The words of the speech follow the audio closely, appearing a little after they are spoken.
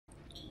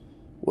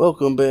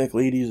Welcome back,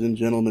 ladies and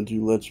gentlemen,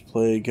 to Let's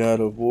Play God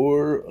of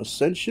War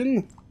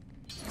Ascension.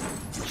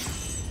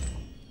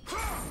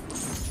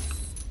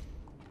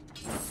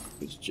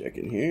 Let's check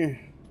in here.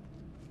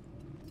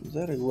 Is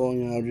that a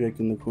glowing object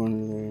in the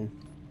corner there?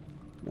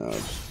 No,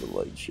 it's the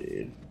light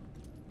shade.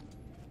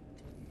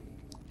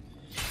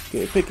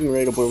 Okay, picking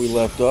right up where we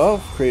left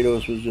off,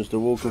 Kratos was just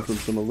awoken from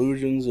some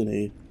illusions in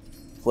a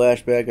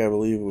flashback. I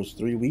believe it was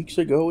 3 weeks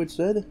ago, it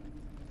said.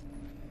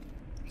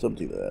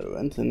 Something to that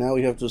event. And now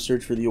we have to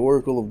search for the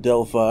Oracle of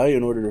Delphi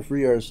in order to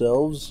free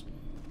ourselves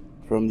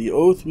from the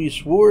oath we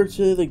swore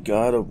to the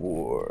God of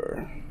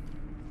War.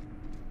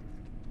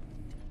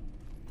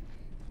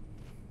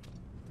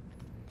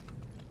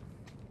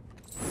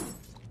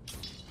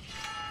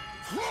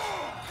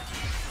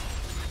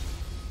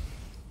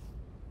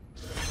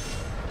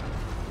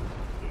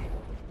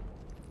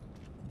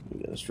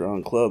 We got a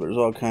strong club. There's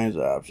all kinds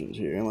of options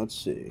here. Let's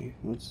see.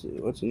 What's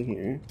in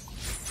here?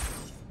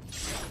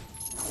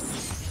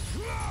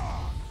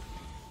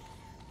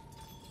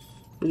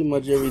 Pretty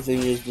much everything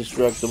is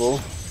destructible,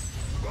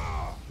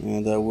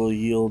 and that will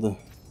yield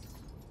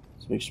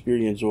some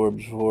experience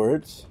orbs for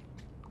it.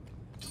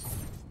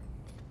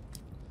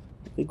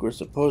 I think we're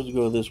supposed to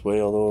go this way,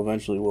 although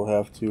eventually we'll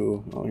have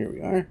to... Oh, here we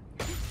are.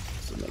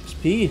 Some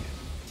XP.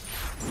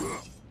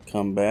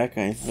 Come back,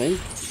 I think.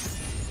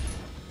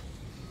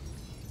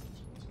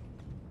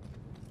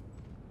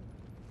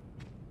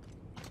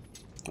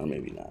 Or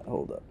maybe not.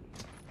 Hold up.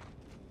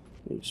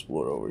 Let me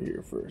explore over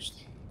here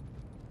first.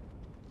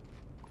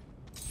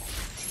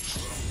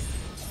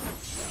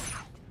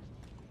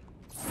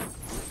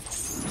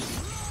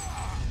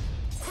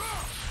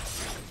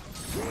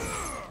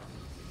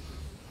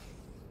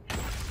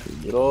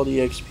 Get all the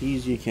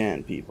XPs you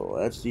can, people.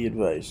 That's the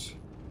advice.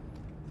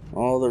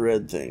 All the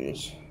red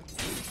things.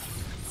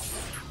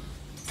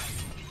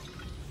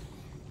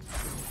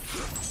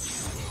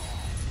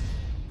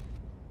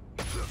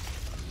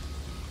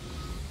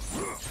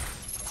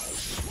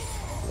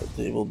 That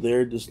table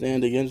dared to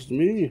stand against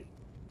me.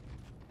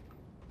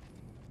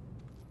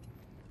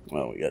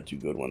 Well, we got two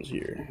good ones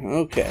here.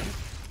 Okay.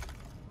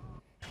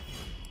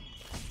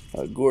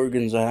 A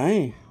Gorgon's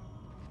Eye.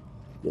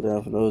 Get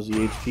enough of those,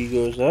 the HP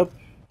goes up.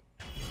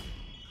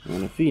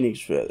 And a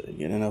Phoenix Feather.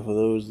 Get enough of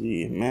those,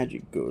 the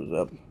magic goes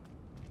up.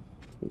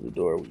 There's a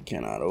door we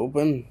cannot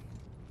open.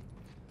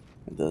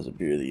 It does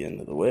appear the end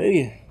of the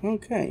way.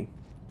 Okay.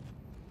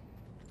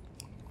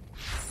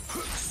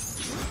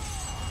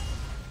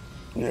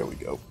 There we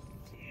go.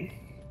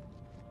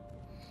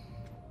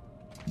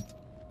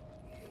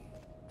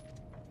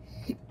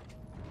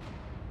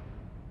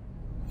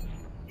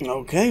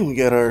 Okay, we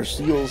got our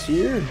seals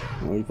here.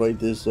 We fight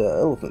this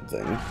elephant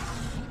thing.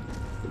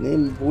 The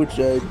name of which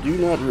I do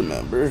not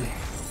remember.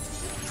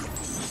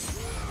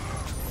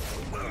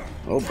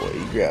 Oh boy,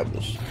 he grabbed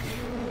us.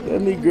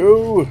 Let me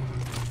go!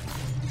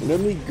 Let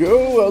me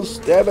go! I'll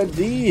stab at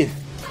thee!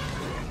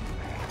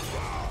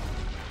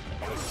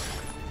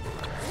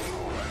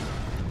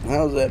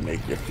 How's that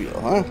make you feel,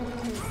 huh?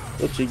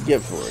 What you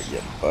get for it, you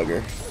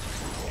bugger?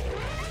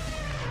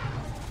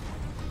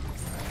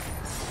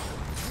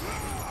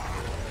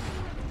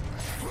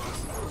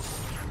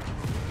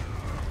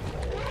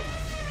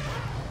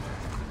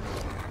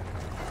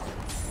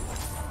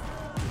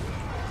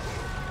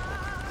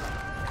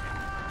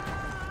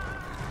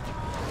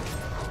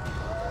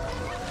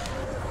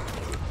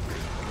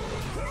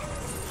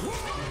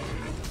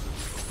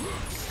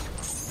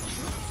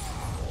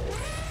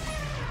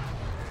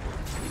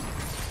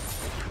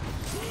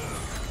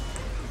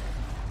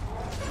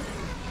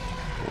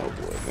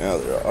 Now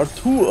there are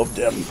two of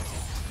them.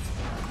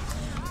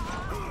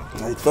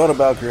 I thought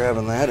about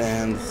grabbing that,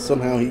 and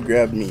somehow he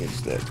grabbed me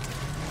instead.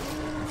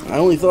 I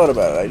only thought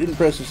about it. I didn't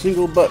press a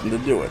single button to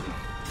do it.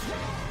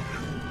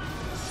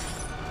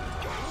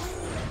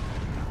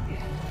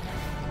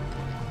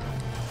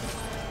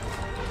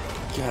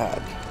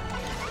 God.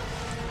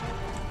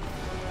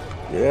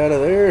 Get out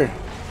of there.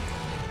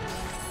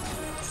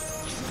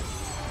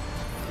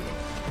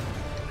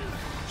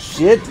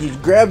 Shit, you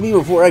grabbed me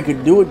before I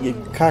could do it, you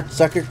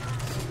cocksucker.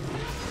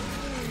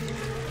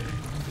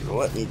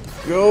 Let me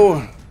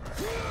go.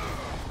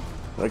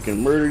 I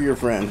can murder your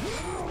friend.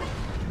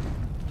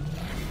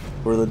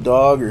 Or the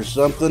dog or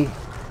something.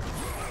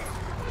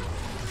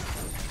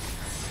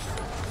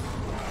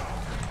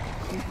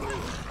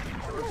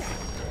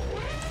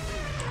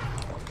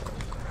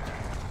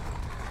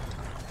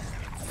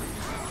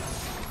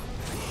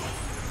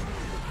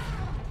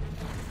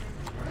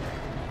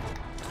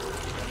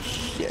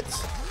 Shit.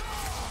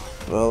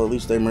 Well, at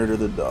least I murdered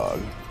the dog.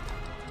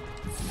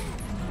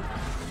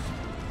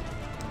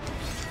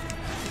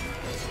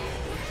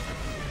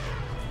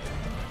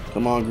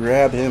 Come on,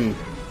 grab him.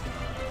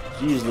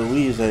 Jeez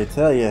Louise, I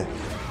tell ya.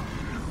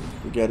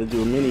 We gotta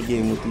do a mini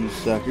game with these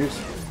suckers.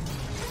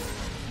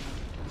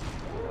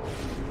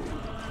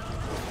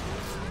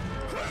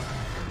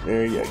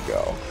 There you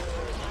go.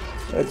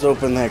 Let's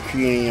open that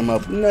cranium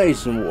up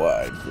nice and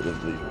wide for the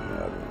viewing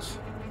audience.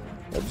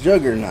 A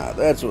Juggernaut,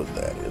 that's what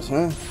that is,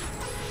 huh?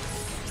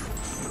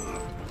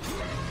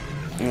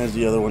 As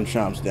the other one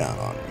chomps down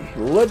on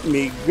me. Let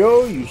me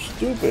go, you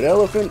stupid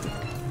elephant.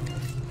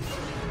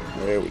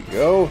 There we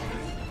go.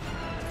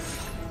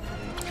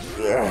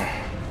 Ugh.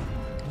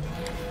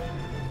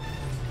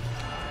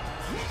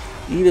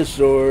 Eat a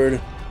sword.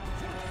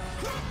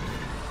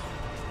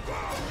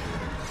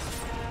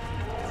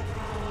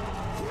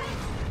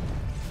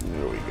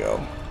 There we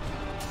go.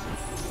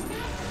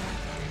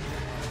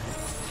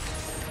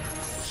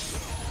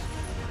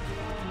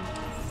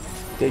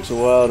 Takes a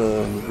while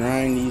to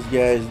grind these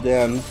guys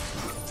down,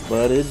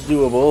 but it's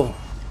doable.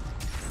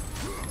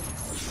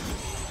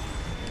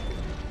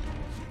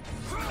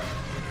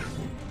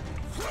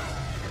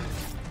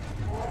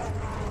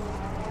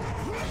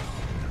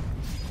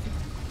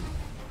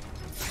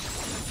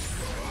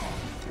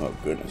 Oh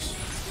goodness.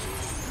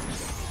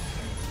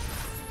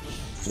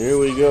 Here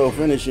we go,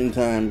 finishing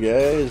time,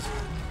 guys.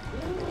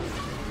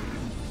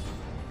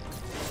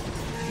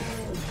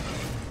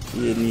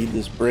 You didn't need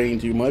this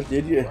brain too much,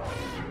 did you?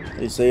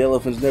 They say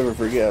elephants never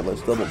forget.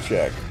 Let's double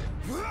check.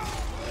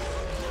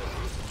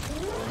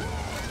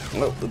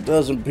 Well, it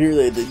does appear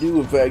that they do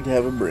in fact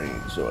have a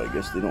brain, so I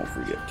guess they don't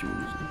forget too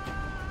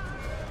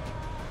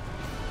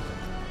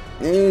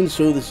easily. And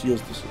so the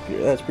seals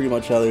disappear. That's pretty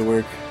much how they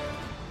work.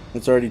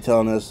 It's already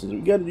telling us that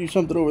we got to do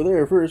something over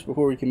there first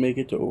before we can make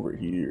it to over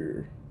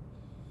here.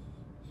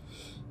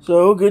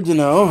 So, good to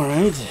know,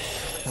 right?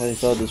 I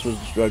thought this was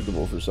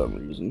destructible for some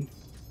reason.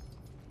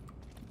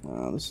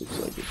 This looks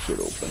like it should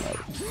open up.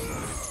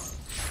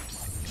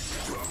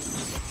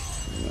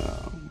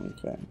 No,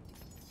 okay.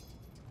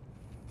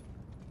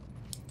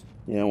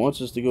 Yeah, it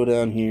wants us to go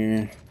down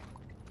here.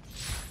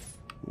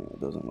 Yeah,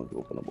 it doesn't look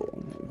openable.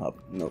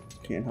 Nope,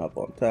 can't hop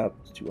on top.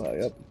 It's too high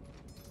up.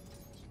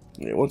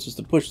 Yeah, it wants us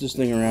to push this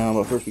thing around,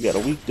 but first we got a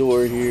weak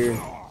door here.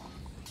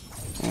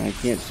 I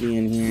can't see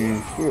in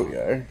here. Here we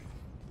are.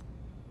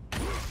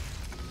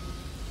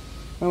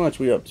 How much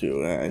we up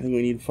to? I think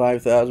we need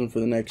 5,000 for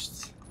the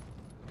next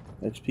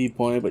XP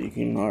point, but you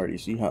can already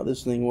see how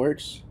this thing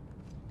works.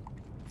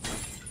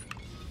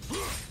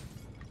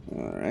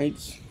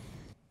 Alright.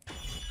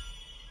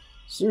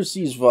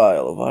 Circe's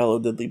Vial. A vial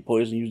of deadly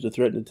poison used to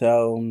threaten the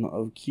town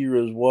of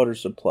Kirra's water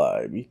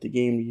supply. Beat the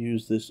game to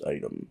use this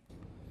item.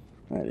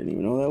 I didn't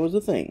even know that was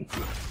a thing.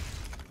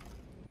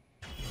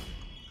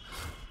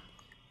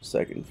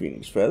 Second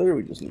Phoenix Feather.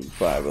 We just need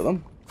 5 of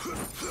them.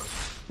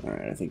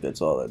 Alright, I think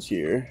that's all that's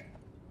here.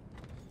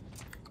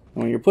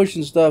 When you're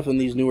pushing stuff in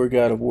these newer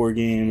God of War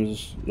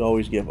games, you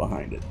always get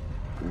behind it.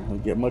 You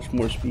get much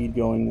more speed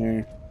going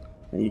there.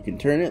 And you can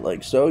turn it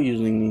like so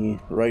using the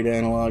right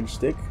analog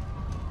stick.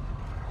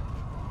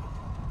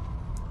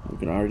 You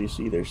can already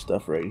see there's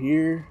stuff right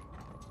here.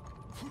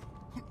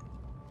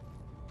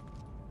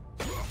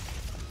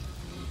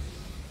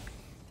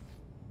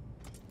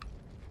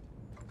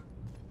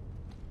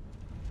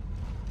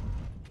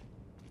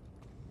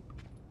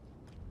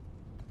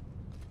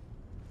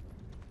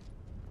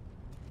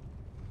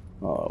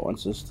 Oh, it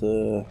wants us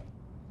to...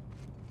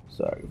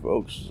 Sorry,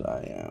 folks,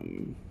 I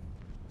am...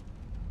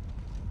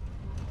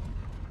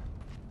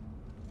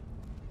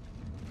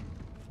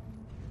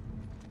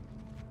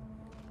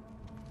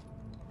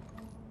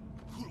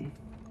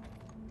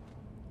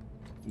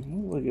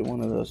 Look at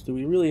one of those. Do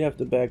we really have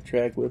to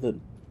backtrack with it?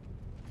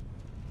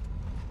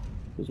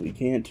 Because we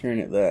can't turn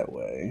it that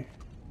way.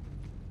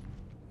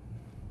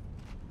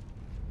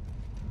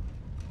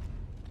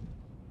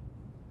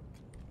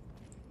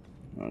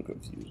 I'm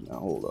confused now.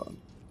 Hold on.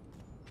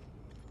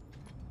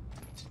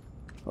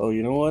 Oh,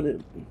 you know what?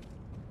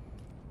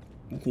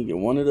 I think it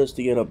wanted us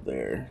to get up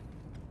there.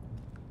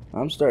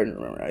 I'm starting to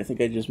remember. I think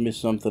I just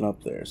missed something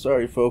up there.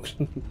 Sorry, folks.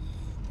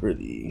 For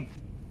the...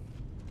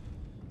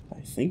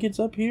 I think it's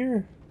up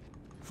here.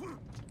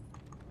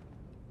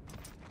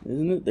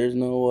 Isn't it? There's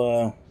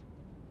no,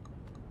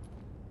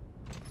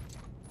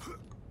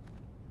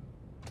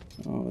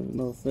 Oh, there's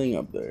no thing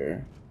up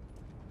there.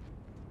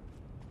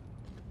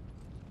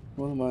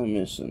 What am I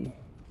missing?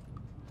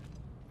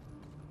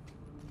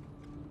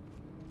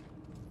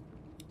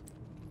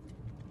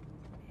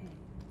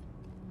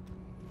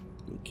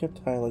 It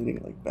kept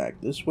highlighting like back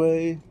this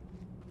way.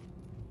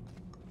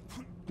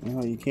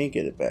 No, you can't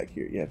get it back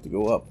here. You have to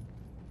go up.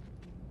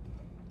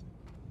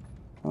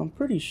 I'm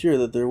pretty sure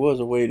that there was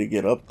a way to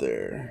get up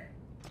there.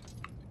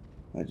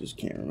 I just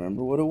can't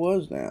remember what it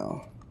was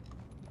now.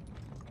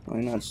 Am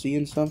I not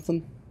seeing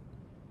something?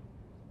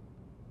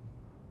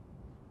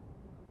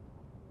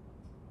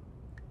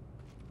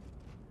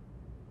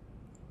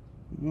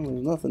 No,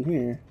 there's nothing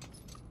here.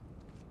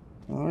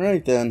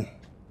 Alright then.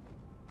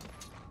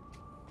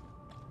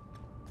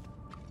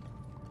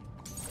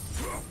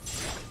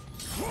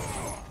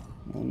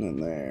 And then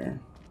there.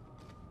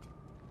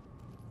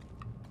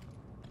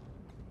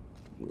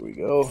 Here we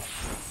go.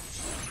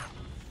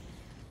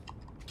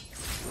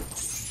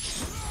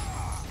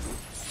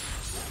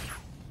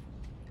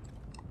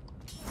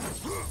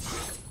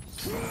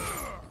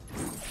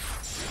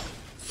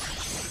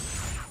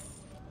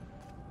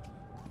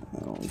 I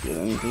don't get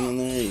anything in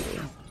there either.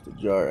 Just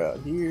a jar out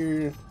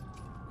here.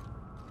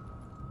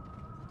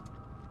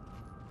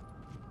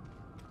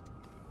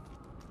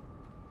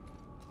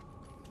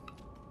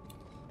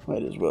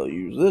 Might as well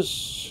use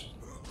this.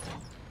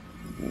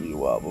 Maybe a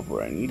while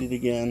before I need it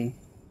again.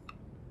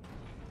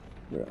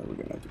 We're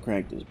gonna have to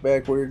crank this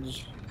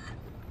backwards.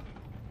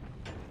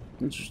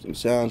 Interesting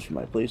sounds from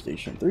my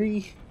PlayStation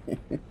 3.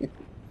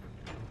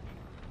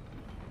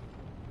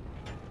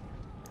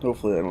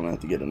 Hopefully I don't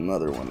have to get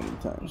another one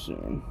anytime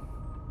soon.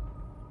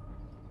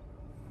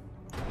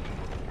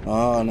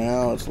 Oh,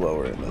 now it's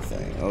lowering the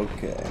thing.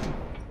 Okay.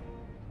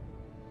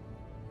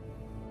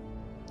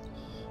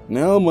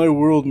 Now my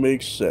world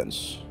makes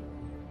sense.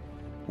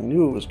 I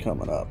knew it was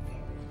coming up.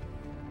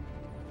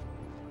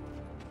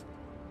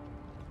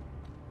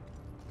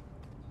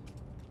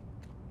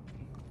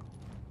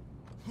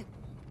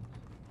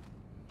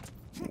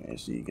 I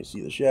see, you can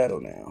see the shadow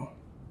now.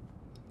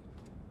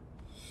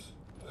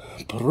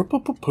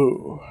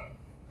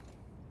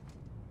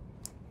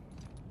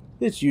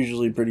 It's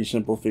usually pretty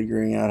simple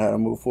figuring out how to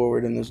move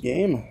forward in this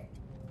game.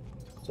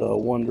 It's a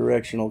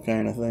one-directional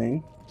kind of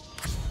thing.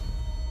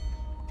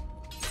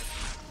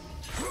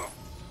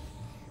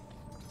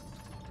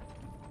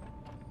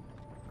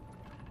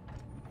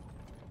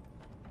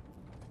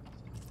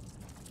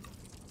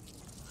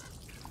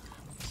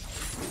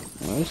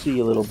 I see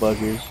you, little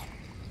buggers.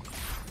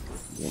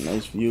 A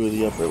nice view of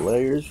the upper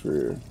layers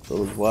for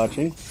those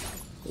watching,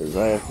 as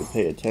I have to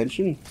pay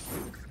attention.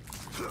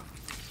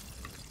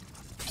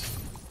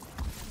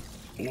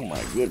 Oh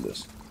my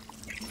goodness.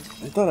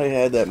 I thought I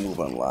had that move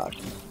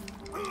unlocked.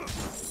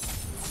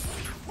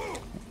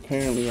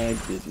 Apparently I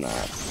did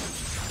not.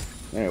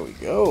 There we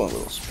go, a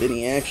little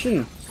spinning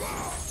action.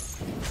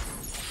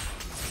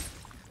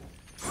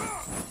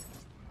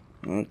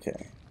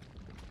 Okay.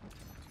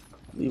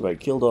 I believe I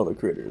killed all the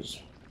critters.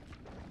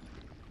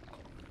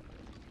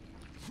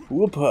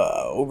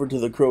 Whoop-ha! Over to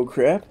the crow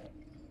crap.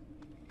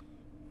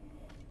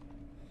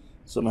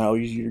 Somehow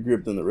easier to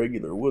grip than the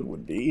regular wood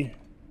would be.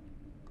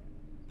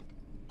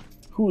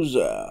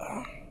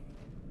 Huzzah!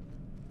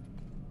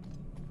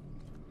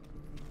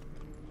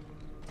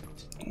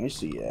 I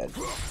see that.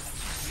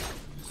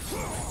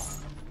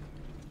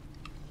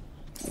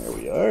 There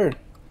we are.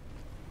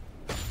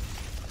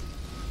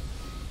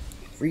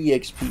 Free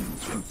XP,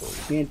 people.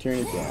 Can't turn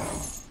it down.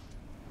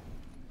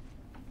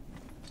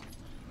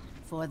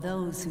 For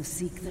those who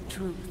seek the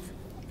truth,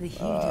 the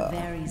heat of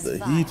Ares' The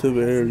fire heat of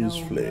has Ares' no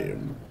flame.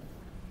 name.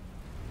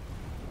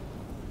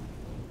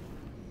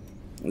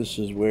 This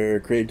is where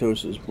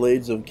Kratos'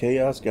 Blades of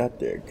Chaos got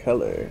their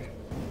color.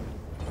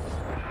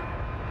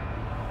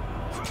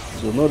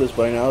 As you'll notice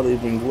by now,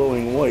 they've been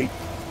glowing white,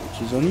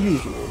 which is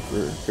unusual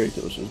for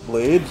Kratos'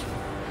 blades.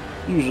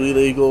 Usually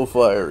they glow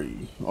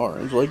fiery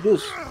orange like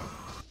this.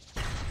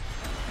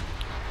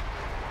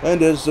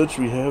 And as such,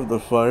 we have the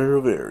Fire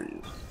of Ares.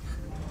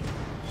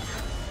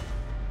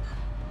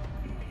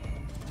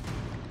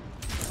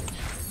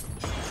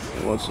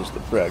 He wants us to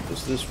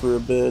practice this for a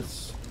bit.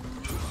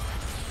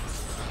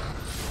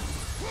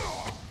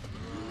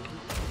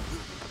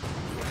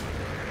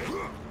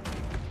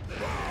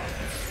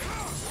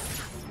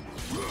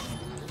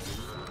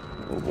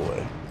 Oh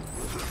boy.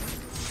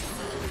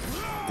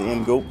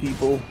 Damn goat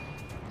people.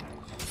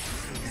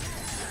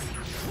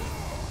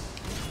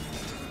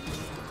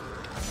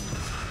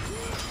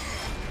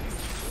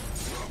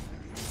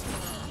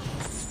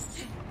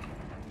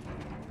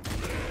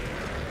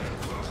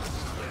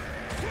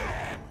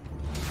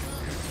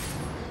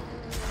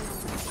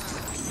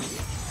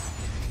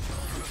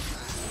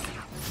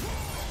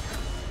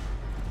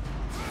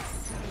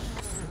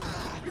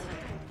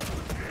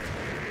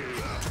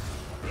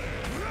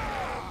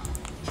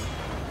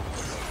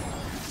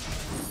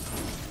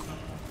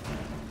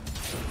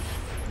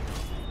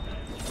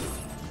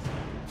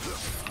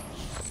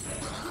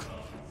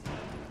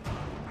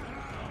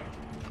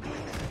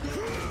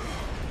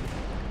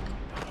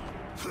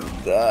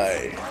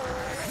 Die.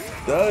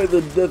 Die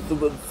the death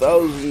of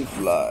 1,000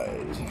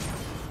 flies.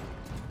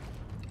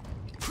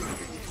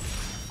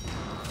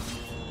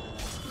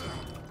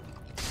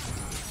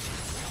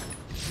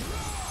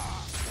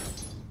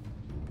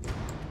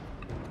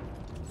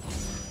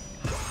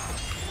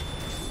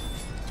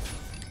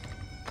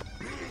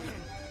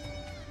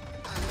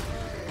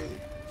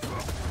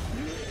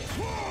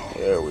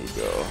 There we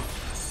go.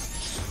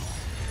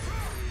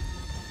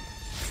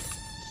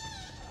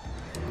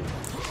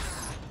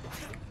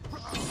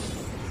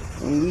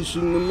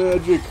 Unleashing the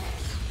magic.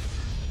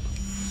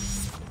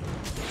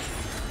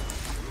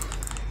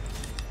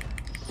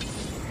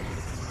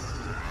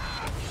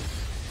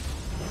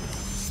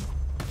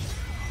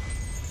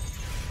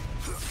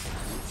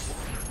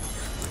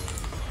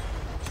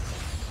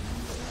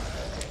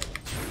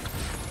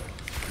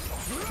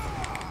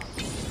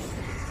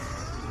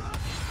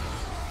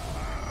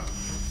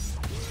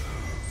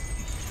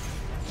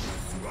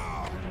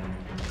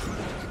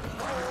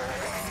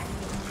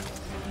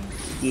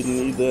 Didn't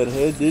need that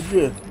head, did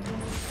you?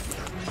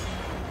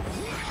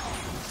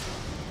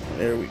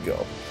 There we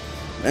go.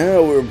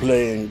 Now we're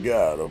playing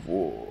God of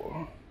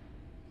War.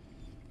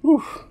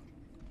 Whew.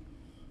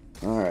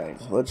 Alright,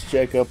 let's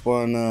check up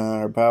on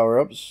our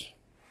power-ups.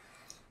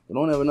 We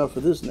don't have enough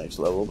for this next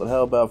level, but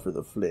how about for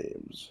the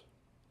flames?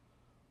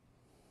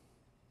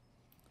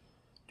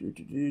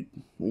 We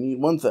need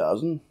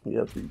 1,000. We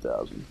have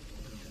 3,000.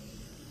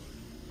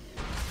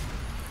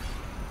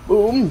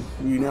 Boom!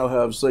 We now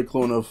have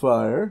Cyclone of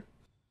Fire.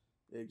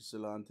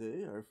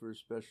 Excelente, our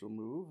first special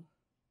move.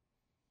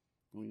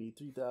 We need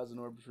 3,000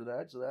 orbs for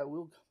that, so that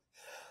will...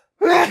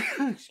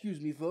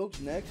 Excuse me, folks.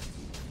 Next.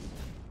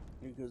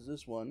 Because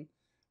this one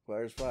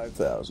requires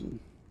 5,000.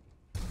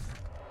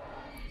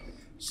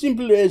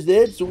 Simple as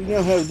that, so we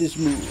now have this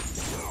move.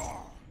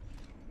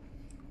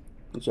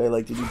 Which I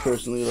like to do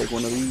personally, like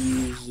one of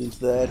these, into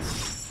that.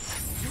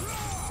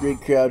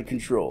 Great crowd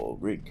control.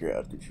 Great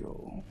crowd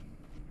control.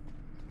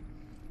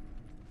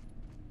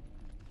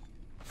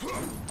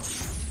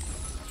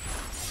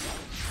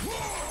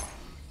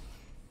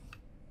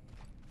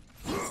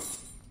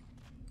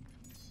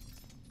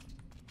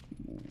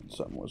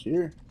 Something was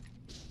here.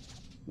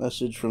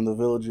 Message from the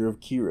villager of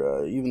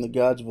Kirra. Even the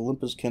gods of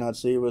Olympus cannot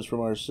save us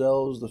from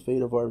ourselves. The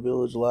fate of our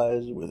village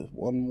lies with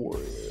one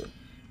warrior.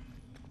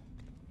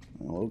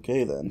 Well,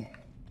 okay then.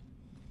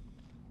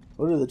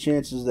 What are the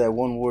chances that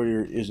one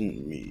warrior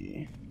isn't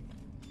me?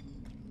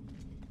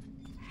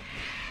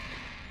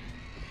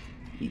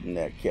 Eating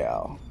that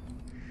cow.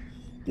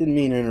 Didn't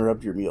mean to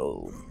interrupt your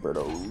meal,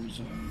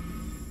 birdos.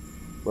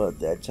 But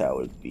that's how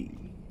it be.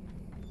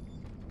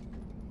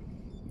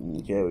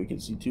 Okay, we can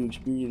see 2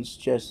 experience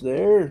chests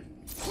there.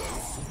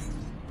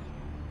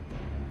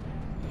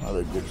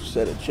 Another good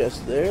set of chests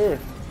there.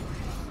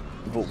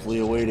 Hopefully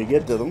a way to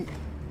get to them.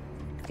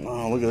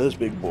 Oh, look at this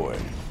big boy.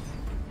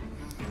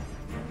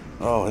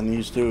 Oh, and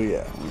these two,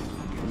 yeah.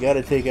 You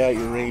gotta take out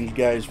your ranged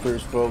guys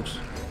first, folks.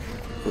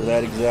 For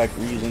that exact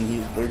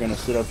reason, they're gonna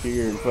sit up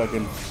here and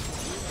fucking...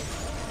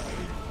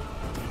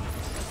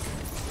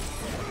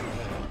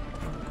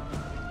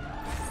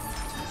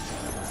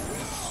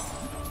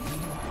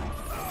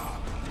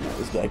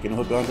 This guy can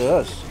hook onto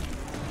us.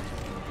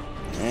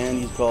 And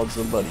he's called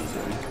some buddies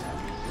in.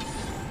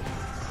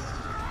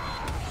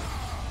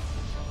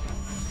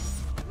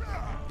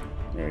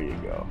 There you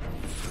go.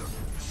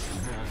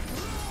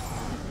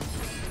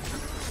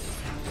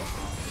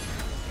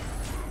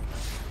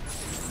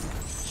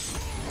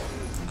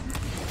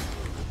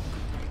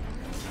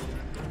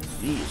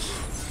 Jeez.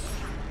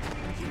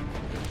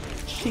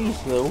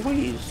 Jeez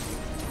Louise.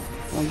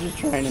 I'm just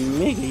trying to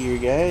make it here,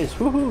 guys.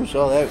 Woohoo!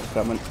 Saw that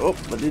coming. Oh,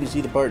 but didn't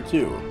see the part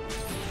 2.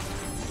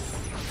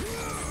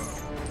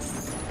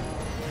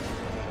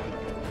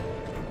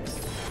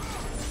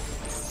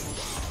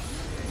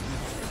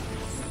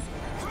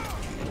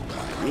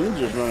 He's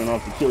just running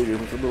off to kill your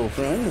little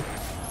friend.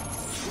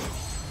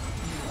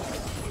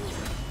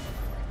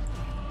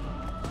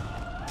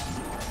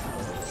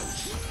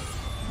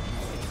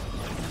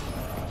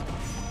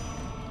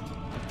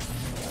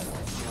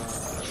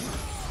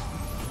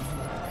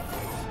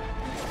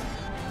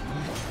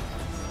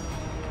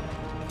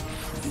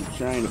 I'm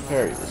trying to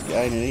parry this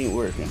guy and it ain't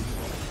working.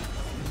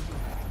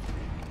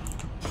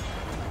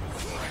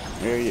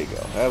 There you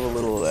go. Have a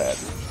little of that.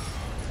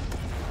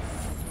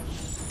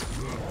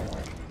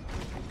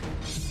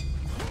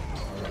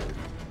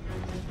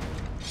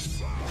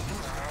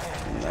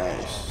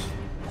 Nice.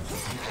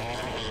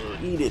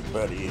 Eat it,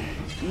 buddy.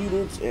 Eat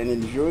it and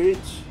enjoy it.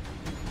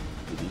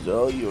 It is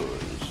all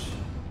yours.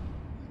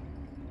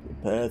 The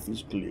path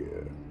is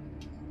clear.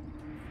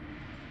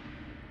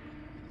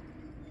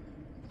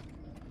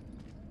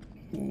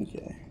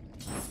 Okay.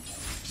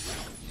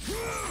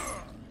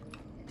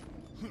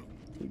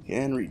 We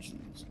can reach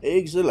these.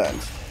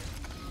 Excellent.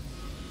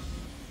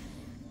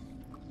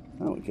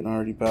 Well, we can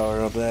already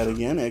power up that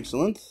again.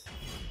 Excellent.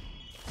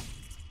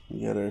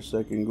 We got our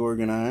second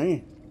Gorgon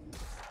Eye.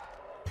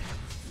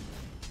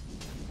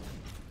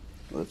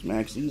 Let's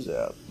max these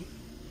out.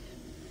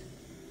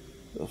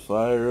 The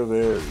Fire of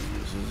Ares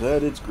is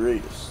at its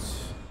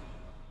greatest.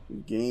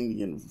 We gain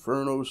the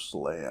Inferno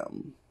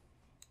Slam.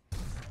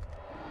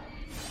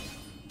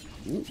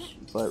 Oops,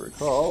 if I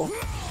recall.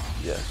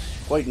 Yes,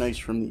 quite nice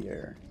from the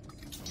air.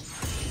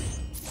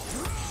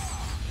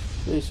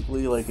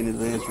 Basically like an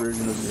advanced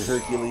version of your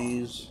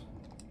Hercules.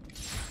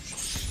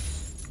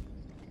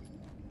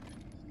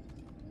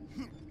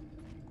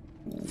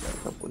 And got a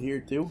couple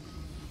here too.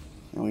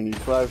 And we need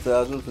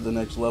 5,000 for the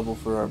next level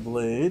for our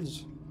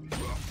blades.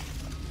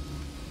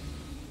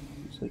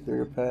 Looks like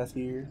there's a path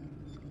here.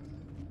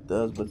 It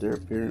does, but there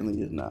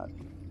apparently is not.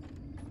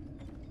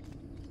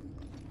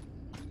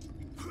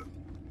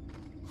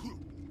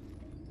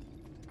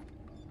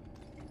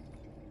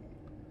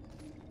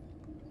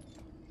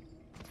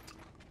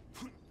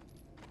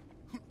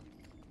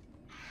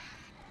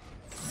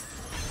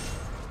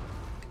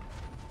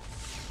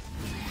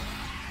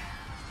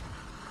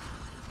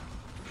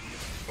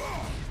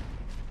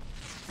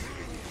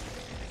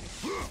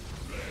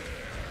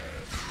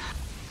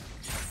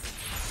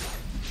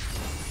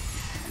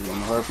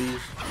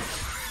 Harpies.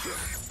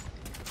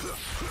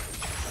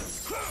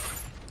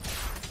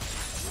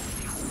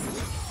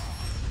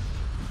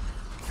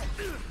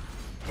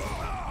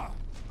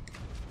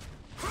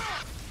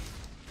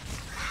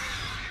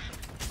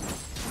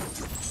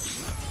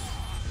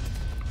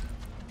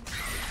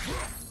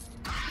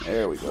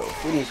 There we go.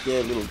 Finish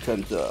that little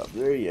cunt up.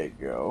 There you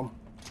go.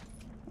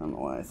 I don't know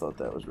why I thought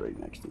that was right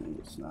next to me.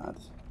 It's not.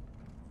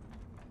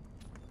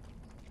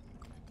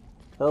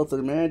 Health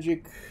or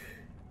magic?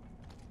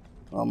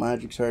 Well,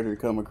 magic's harder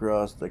to come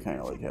across. I kind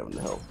of like having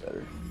the health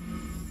better.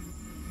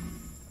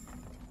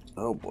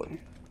 Oh boy.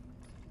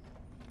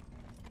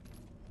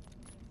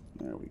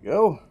 There we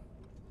go.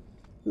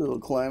 A little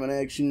climbing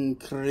action,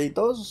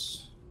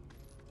 Kratos.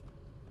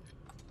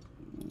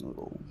 A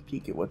little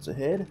peek at what's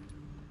ahead.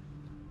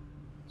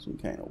 Some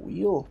kind of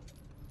wheel.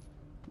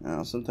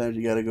 Now, sometimes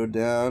you gotta go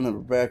down or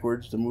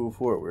backwards to move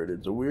forward.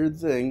 It's a weird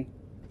thing,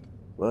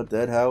 but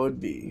that's how it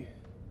be.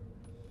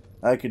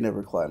 I could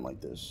never climb like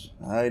this.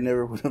 I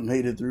never would have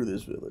made it through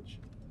this village.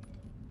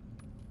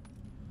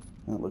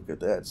 Now look at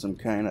that, some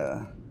kind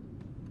of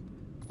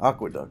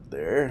aqueduct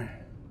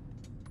there.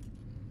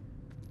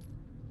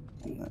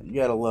 You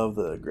gotta love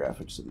the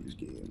graphics of these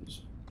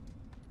games.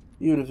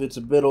 Even if it's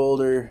a bit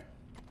older,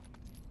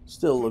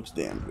 still looks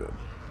damn good.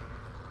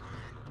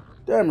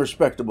 Damn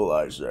respectable,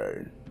 I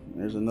say.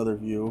 There's another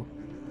view,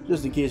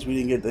 just in case we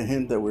didn't get the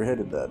hint that we're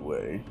headed that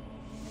way.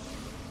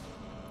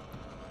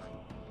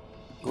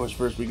 Of course,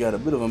 first we got a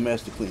bit of a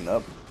mess to clean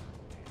up,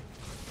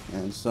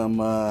 and some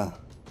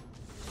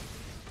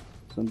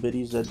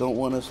biddies that don't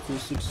want us to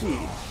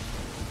succeed.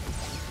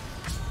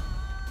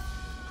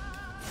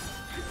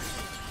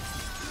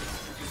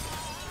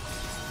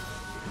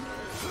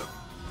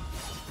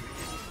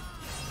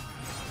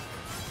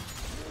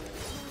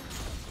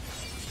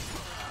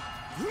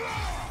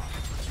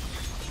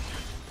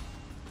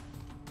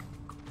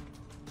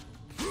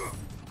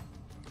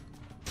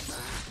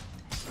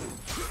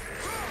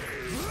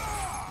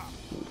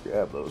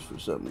 Grab those for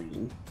some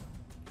reason.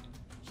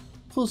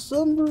 For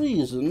some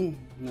reason,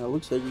 now it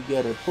looks like you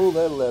gotta pull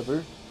that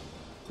lever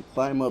to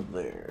climb up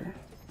there.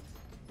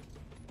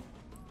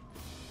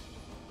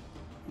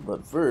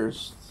 But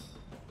first,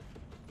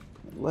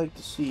 I'd like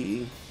to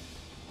see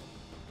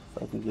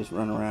if I can just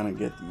run around and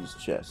get these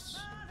chests.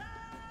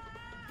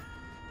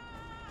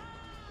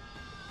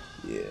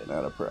 Yeah,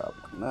 not a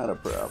problem. Not a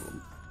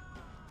problem.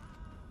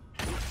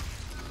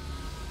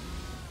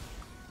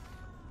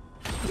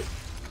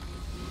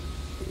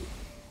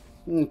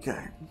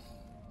 Okay.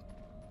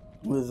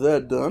 With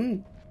that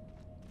done,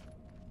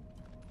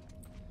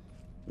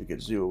 we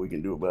can see what we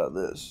can do about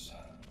this.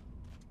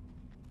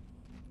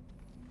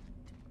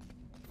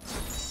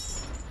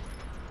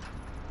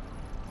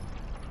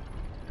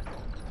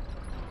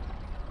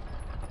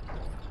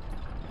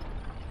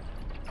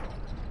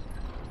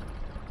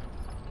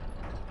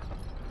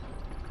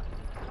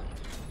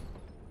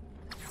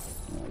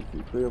 I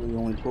can clearly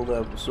only pull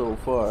that so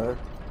far.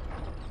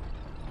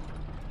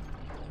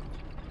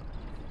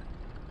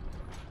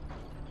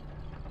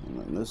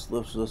 And this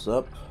lifts us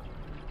up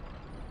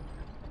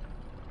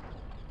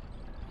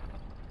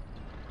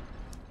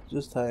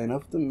just high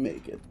enough to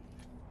make it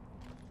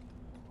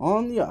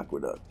on the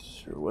aqueduct,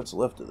 or what's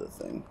left of the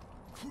thing.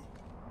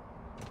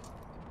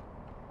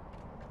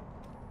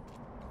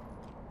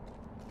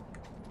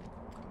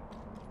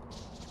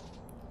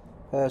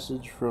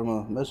 Message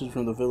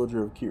from the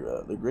villager of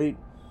Kirra. The great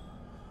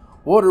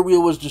water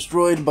wheel was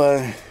destroyed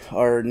by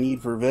our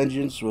need for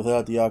vengeance.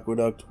 Without the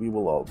aqueduct, we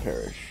will all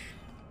perish.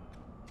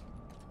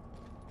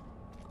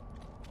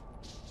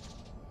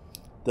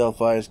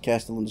 Delphi's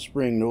Castellan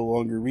Spring no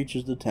longer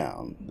reaches the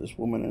town. This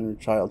woman and her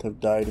child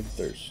have died of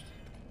thirst.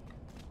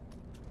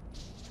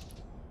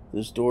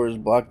 This door is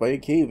blocked by a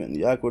cave-in.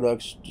 The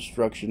aqueduct's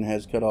destruction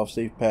has cut off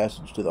safe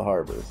passage to the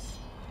harbor.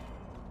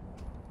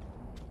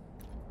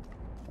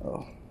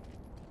 Oh.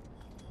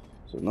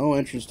 So no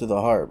entrance to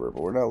the harbor,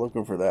 but we're not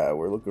looking for that.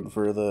 We're looking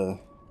for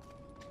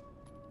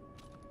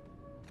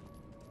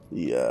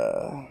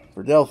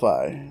for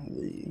Delphi.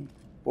 The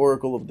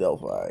Oracle of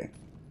Delphi.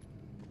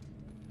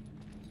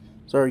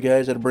 Sorry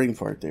guys, I had a brain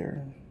fart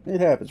there.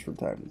 It happens from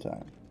time to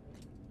time.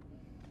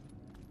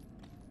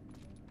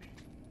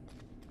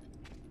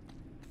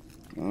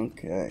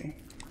 Okay.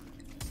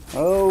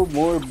 Oh,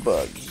 more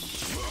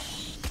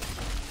bugs.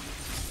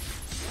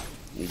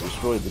 We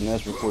destroyed the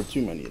nest before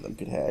too many of them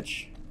could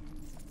hatch.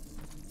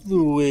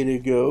 The way to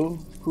go,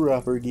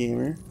 proper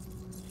gamer.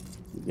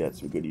 We've got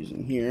some goodies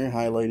in here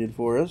highlighted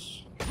for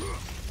us.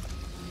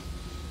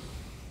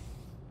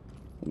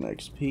 Some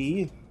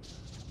XP.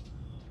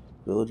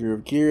 Villager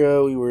of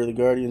Kirra, we were the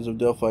guardians of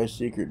Delphi's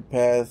secret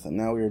path, and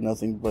now we are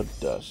nothing but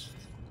dust.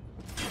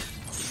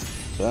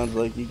 Sounds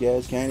like you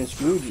guys kind of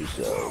screwed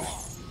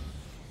yourselves.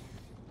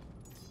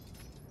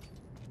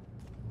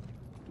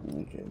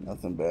 Okay,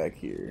 nothing back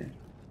here.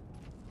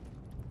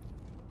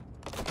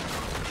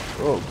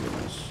 Oh,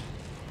 goodness.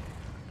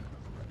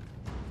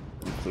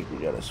 Looks like we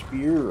got a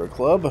spear or a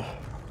club.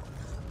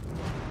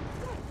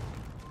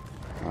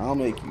 I'll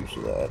make use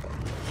of that.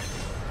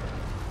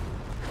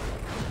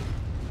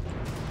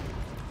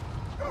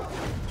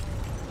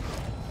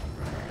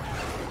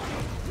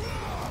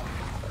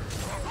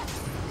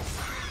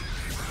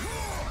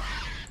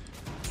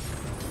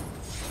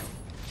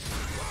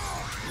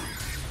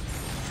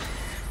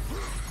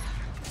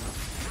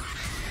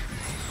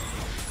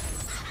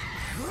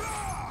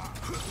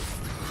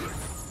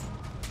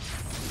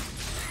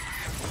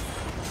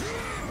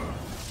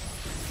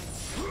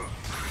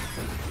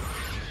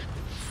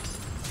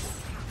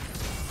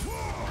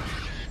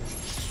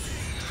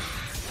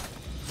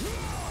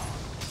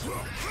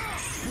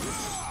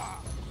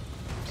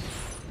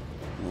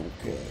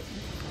 Okay.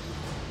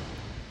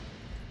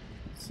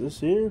 What's this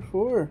here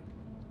for?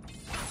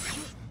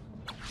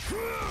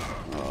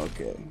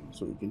 Okay,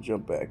 so we can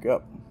jump back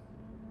up.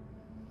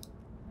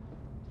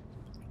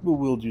 But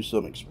we'll do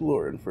some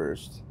exploring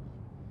first.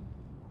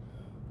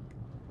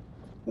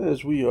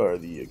 As we are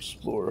the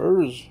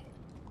explorers.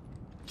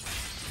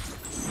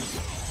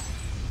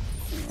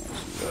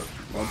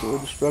 That door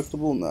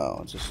destructible?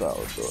 No, it's a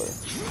solid door.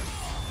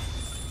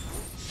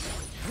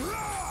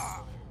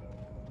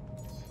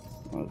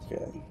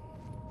 Okay.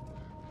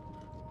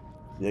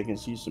 Yeah, I can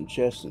see some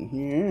chests in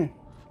here.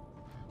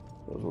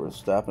 It was worth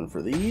stopping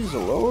for these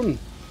alone.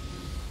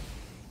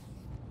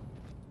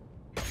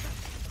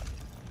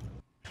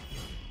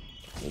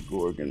 The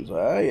Gorgon's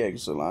Eye,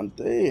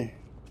 excellente.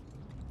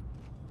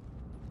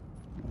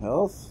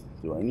 Health?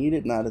 Do I need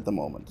it? Not at the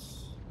moment.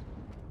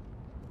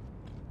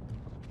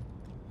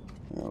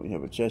 We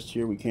have a chest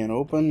here we can't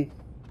open.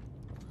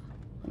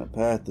 And a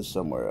path to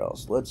somewhere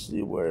else. Let's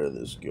see where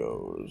this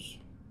goes.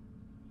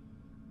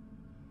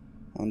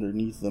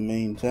 Underneath the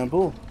main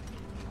temple.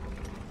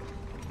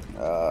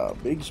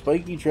 Big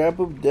spiky trap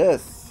of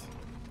death.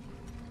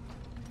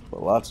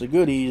 But lots of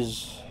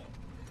goodies.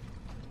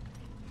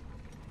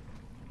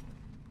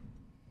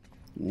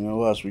 You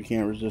know us, we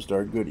can't resist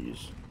our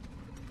goodies.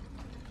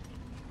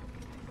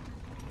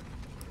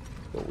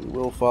 But we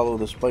will follow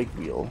the spike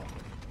wheel.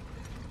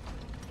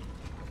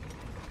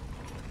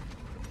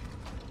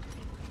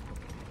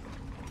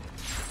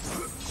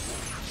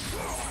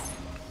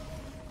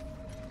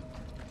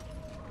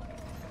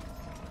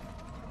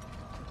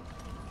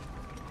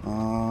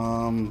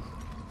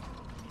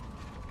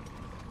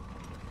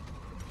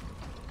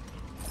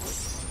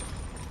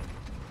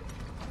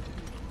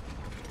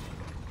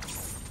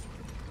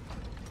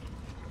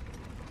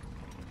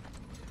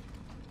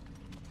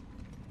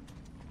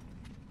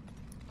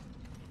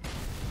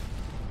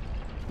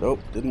 Nope,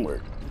 didn't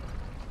work.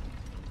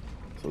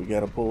 So we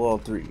gotta pull all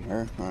three,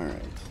 huh?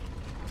 Alright.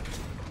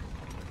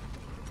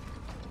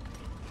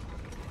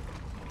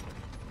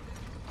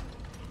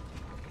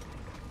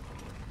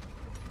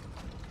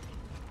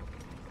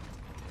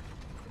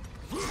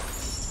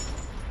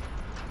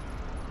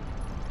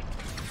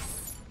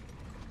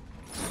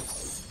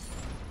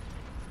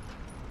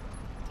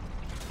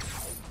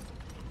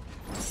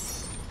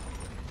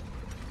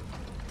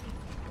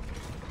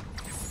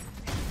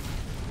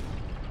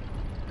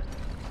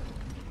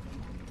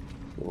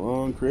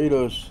 Go on,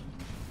 Kratos.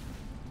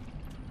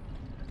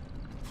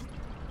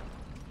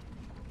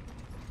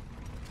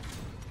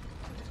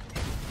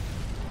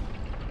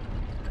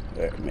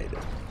 There, made it.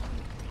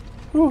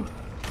 Whew.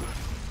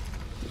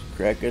 Let's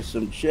crack us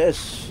some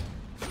chests.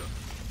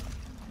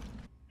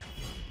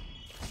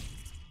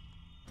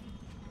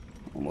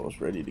 Almost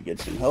ready to get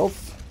some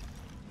health.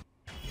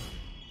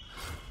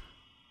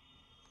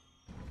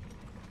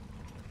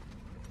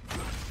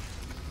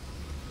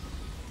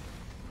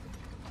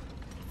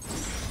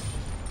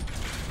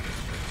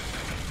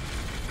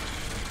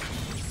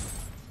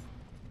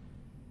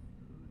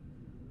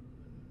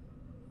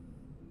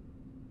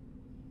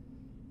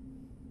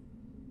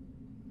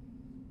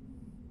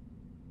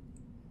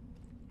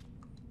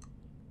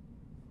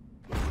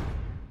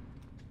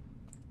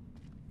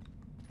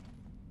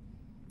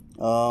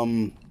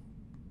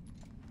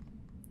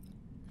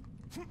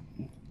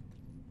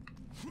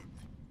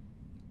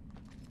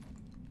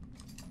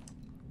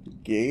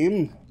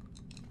 Game?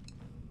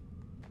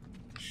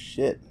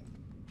 Shit.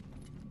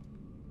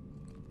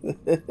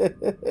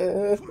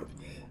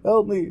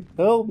 Help me,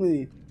 help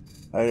me.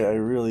 I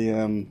really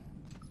am.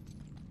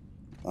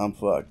 I'm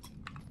fucked.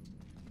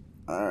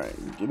 Alright,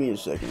 give me a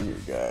second here,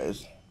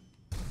 guys.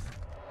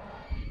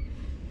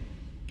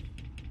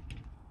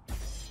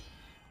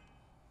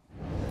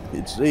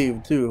 It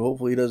saved too.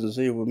 Hopefully it doesn't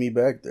save with me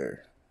back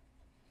there.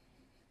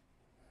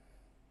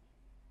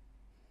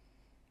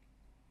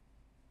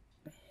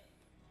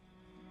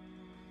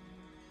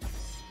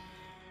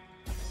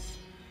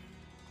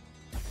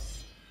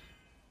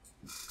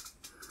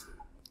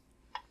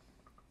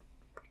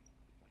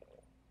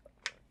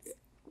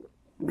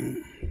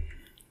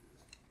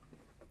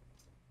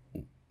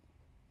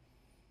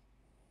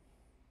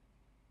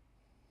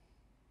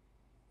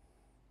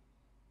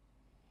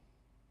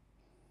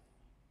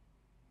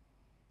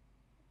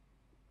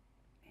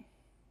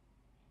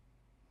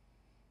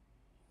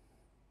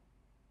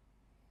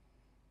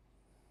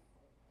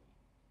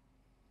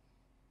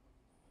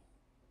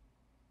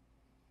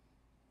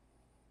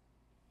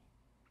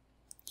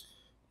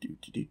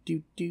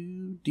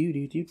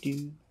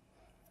 Do.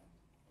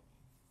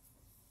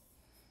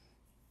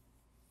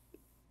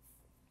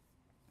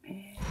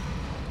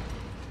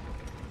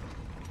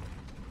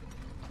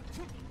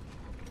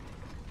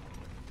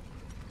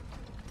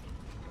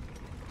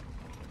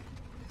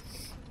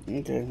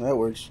 Okay, that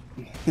works.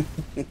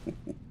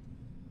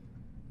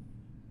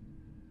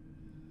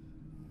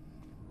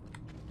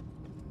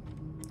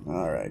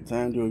 Alright,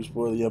 time to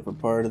explore the upper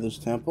part of this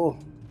temple.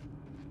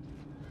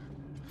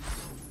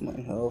 My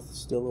health is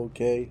still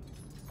okay.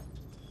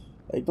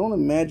 I don't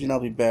imagine I'll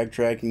be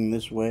backtracking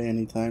this way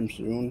anytime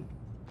soon.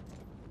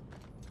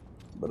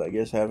 But I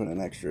guess having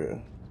an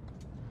extra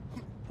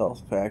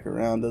health pack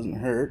around doesn't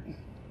hurt.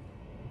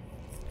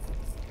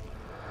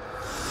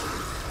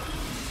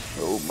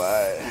 Oh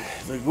my.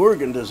 The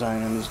Gorgon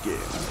design in this game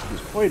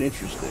is quite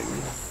interesting.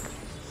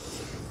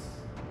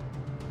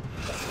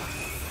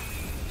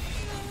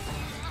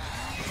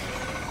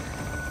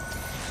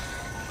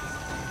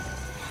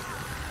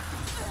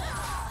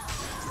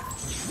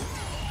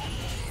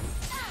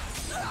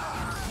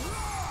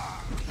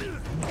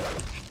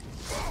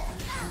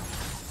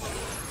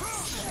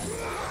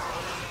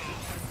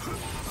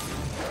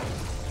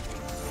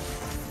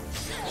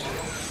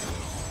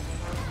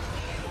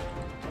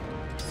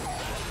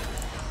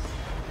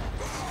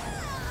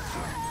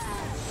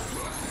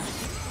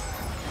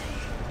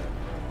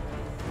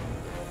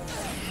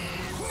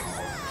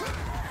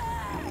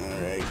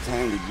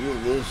 Time to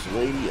give this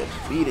lady a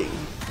beating.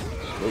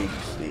 Lady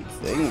snake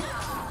thing.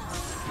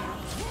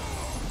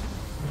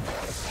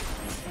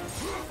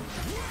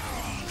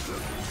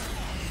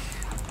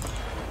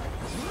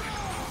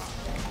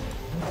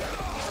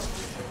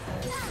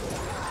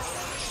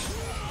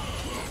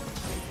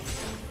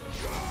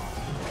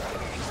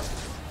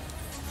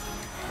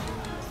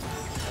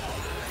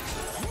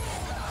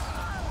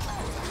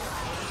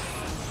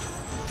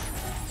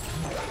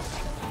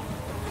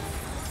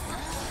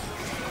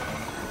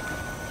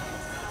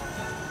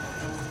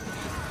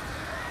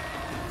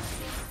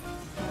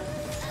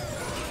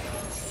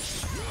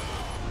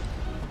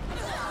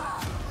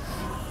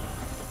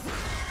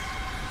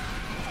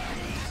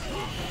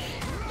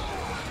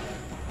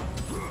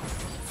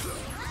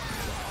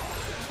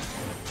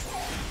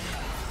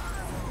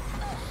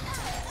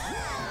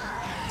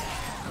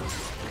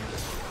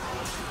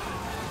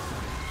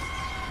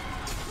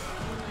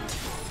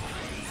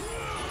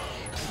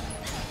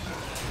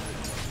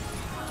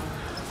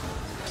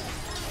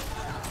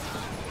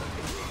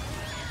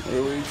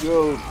 There we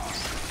go.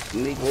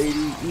 Snake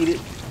lady, eat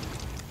it.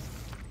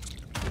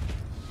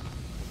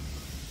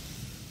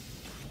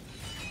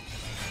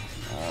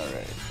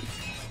 Alright.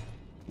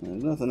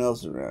 There's nothing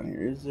else around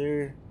here, is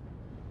there?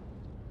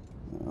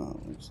 Oh,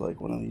 looks like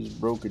one of these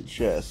broken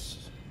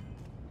chests.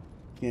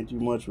 Can't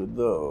do much with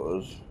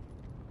those.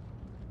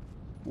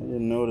 I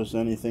didn't notice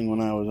anything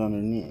when I was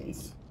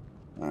underneath.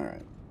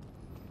 Alright.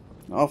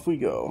 Off we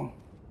go.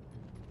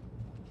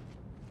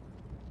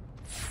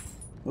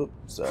 Oops,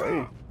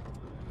 sorry.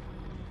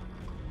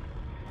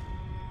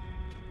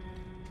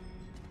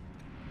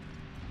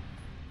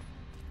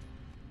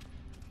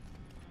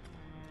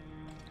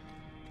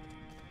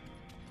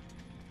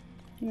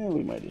 Yeah,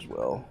 we might as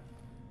well.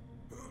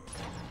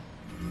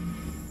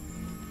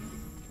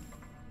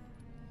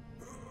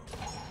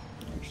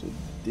 Actually,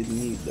 didn't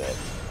need that.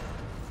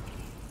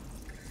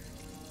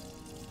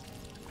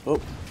 Oh.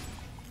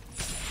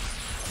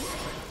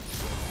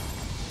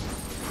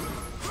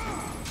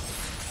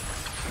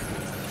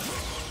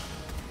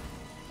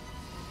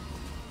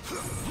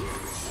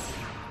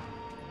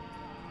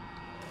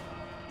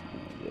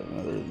 Got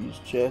another of these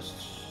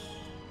chests.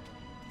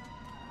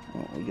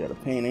 Oh, we got a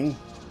painting.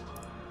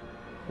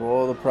 For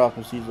all the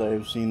prophecies I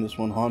have seen, this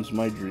one haunts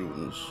my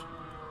dreams.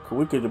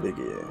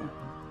 Kawikadabigya.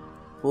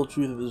 Full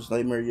truth of this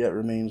nightmare yet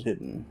remains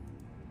hidden.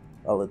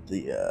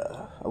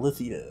 Alethea.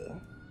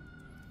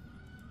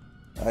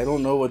 I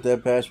don't know what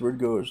that password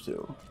goes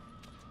to.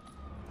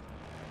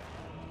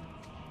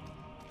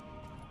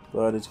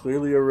 But it's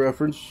clearly a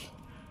reference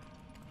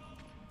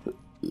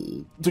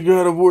to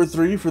God of War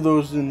 3 for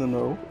those in the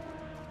know.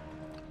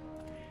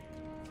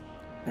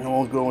 I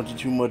won't go into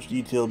too much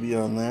detail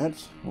beyond that.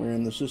 We're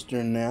in the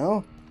cistern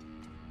now.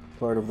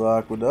 Part of the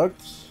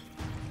aqueducts.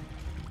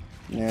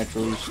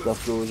 Naturally,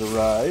 stuff goes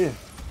awry.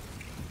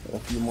 Got a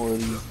few more of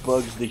these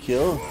bugs to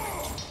kill.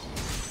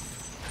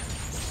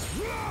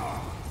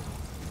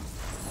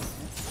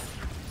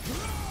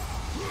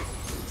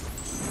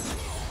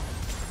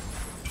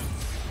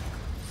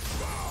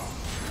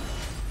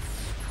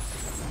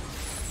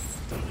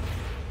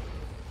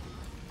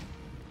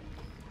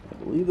 I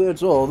believe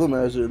that's all of them,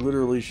 as it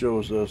literally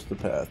shows us the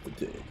path to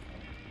take.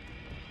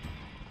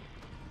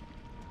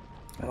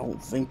 I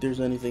don't think there's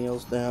anything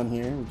else down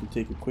here. We can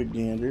take a quick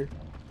gander.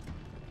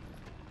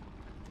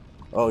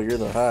 Oh, you're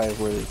the hive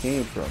where they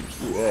came from.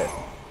 Screw that.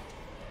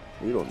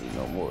 We don't need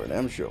no more of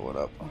them showing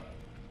up.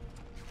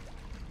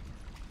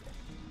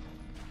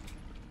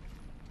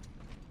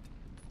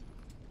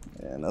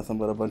 Yeah, nothing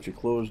but a bunch of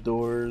closed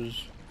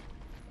doors.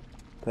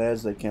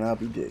 Paths that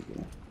cannot be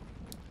taken.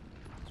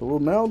 So we'll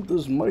mount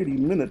this mighty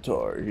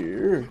Minotaur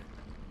here.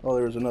 Oh,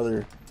 there's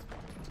another.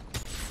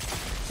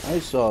 I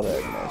saw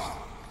that nest.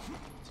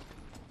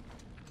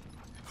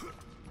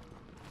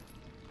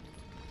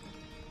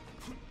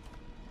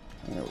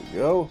 There we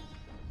go.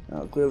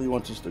 Now it clearly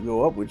wants us to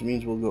go up, which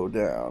means we'll go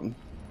down.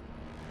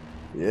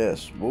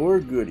 Yes,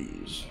 more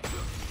goodies.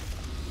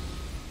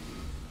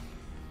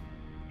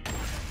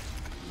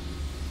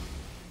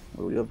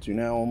 What are we up to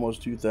now?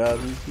 Almost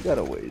 2,000? We got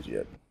a ways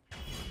yet.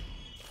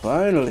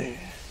 Finally!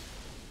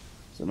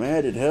 Some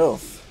added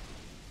health.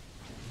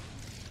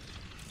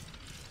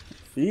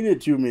 Feed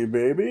it to me,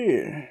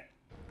 baby.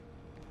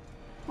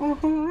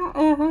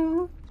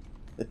 Don't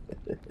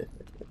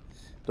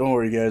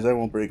worry, guys. I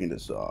won't break into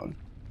song.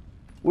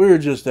 We're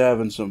just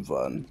having some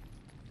fun.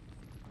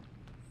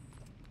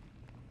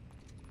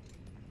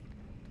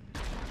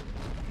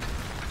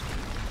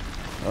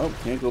 Oh,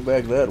 can't go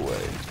back that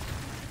way.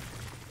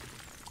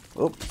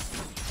 Oh,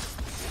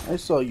 I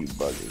saw you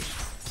buggers.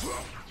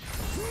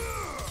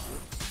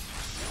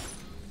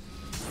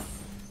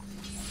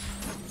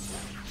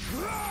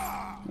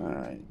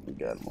 Alright, we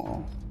got them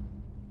all.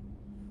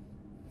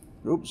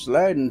 Oops,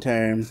 sliding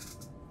time.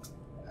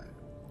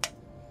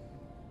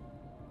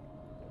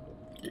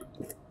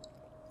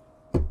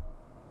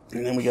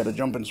 And then we got a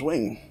jump and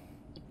swing.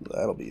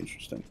 That'll be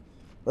interesting.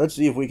 Let's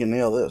see if we can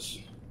nail this.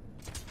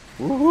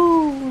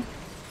 Woohoo!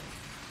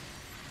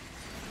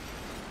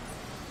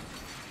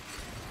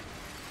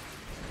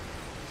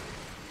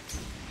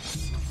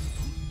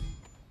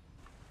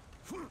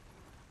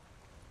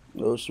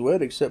 No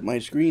sweat, except my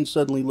screen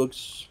suddenly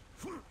looks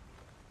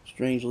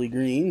strangely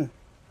green.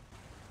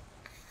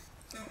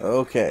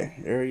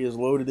 Okay, area's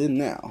loaded in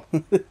now.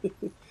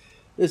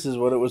 This is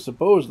what it was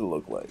supposed to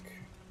look like.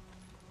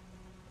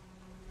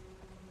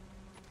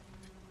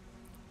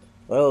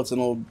 Well, it's an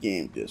old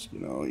game disc, you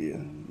know.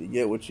 You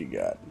get what you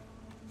got.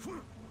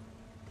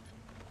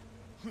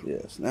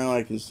 Yes, now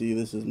I can see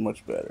this is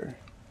much better.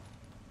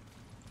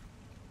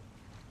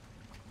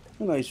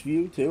 A nice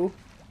view, too,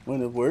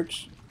 when it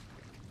works.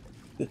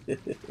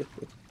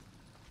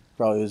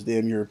 Probably this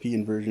damn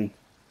European version.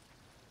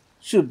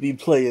 Should be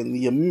playing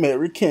the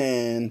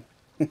American.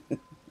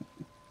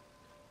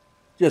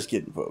 Just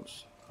kidding,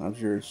 folks. I'm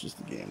sure it's just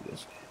a game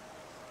disc.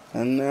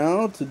 And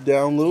now to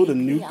download a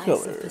new color.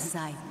 Take the eyes of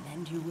Poseidon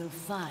and you will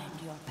find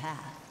your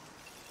path.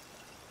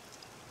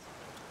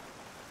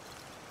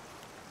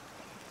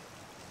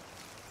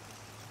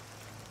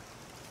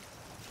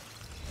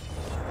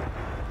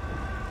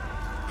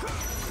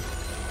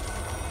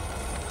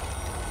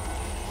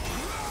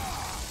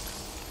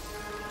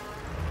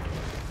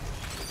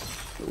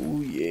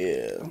 Oh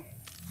yeah.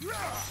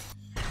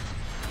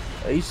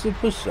 Ice of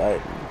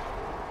Poseidon.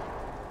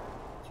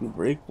 To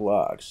break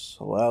blocks.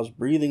 Allows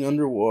breathing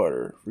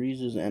underwater.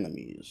 Freezes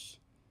enemies.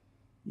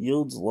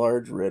 Yields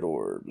large red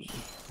orbs.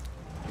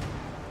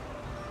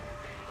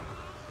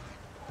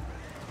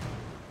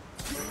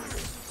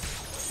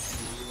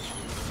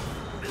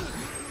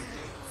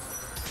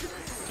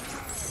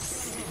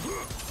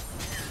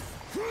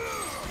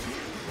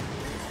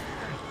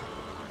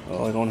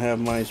 Oh, I don't have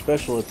my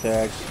special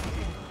attacks.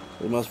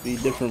 They must be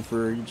different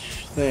for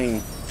each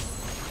thing.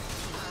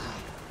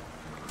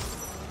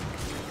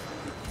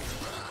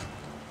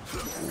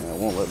 Yeah, it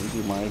won't let me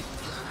do my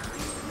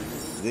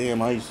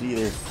damn ice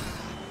either.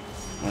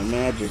 My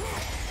magic.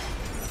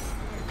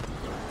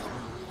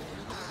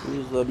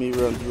 Please let me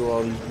run through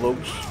all these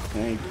blokes.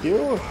 Thank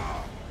you.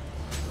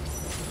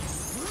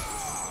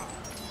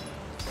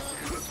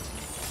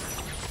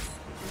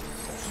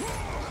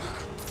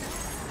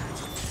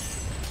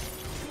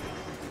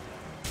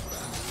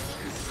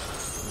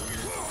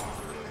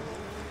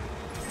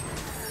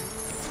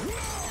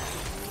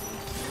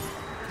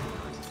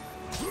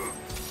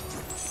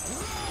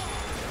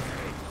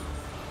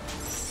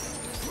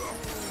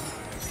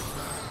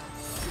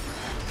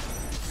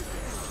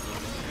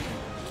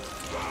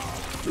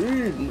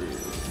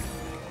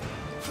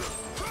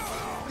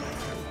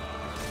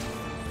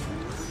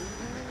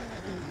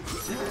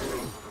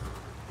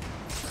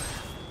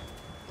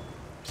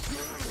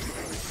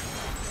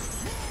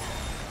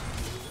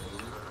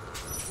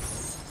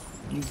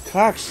 You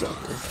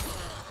cocksucker.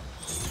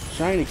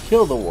 Trying to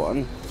kill the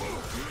one.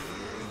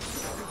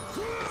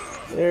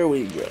 There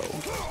we go.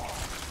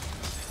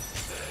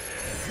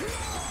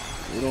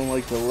 We don't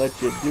like to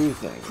let you do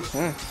things,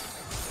 huh?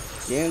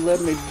 Can't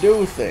let me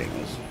do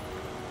things.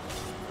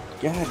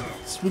 God,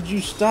 would you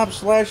stop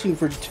slashing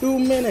for 2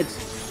 minutes?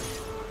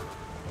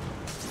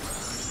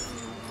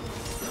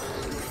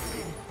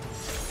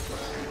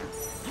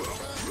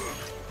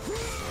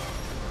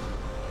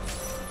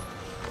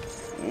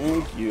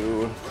 Thank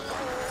you.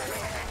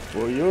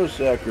 For your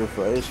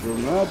sacrifice will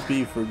not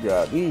be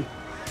forgotten.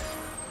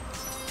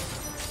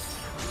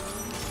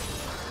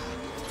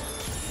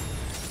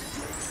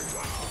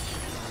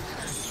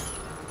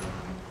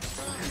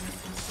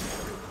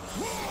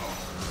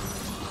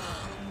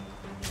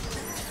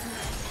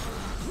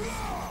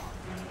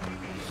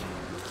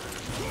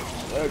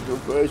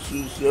 Sacrifice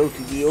yourself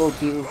to the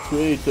altar of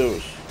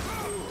Kratos.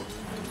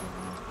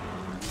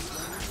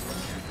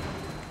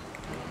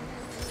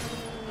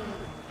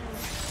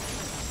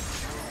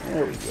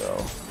 There we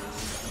go.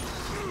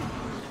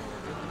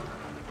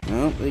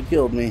 No, they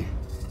killed me.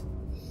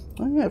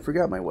 Oh yeah, I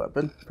forgot my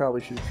weapon.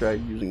 Probably should have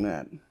tried using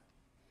that.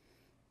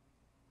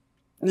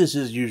 This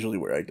is usually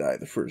where I die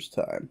the first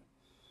time.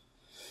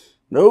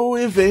 No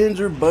ifs, ands,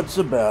 or buts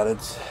about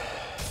it.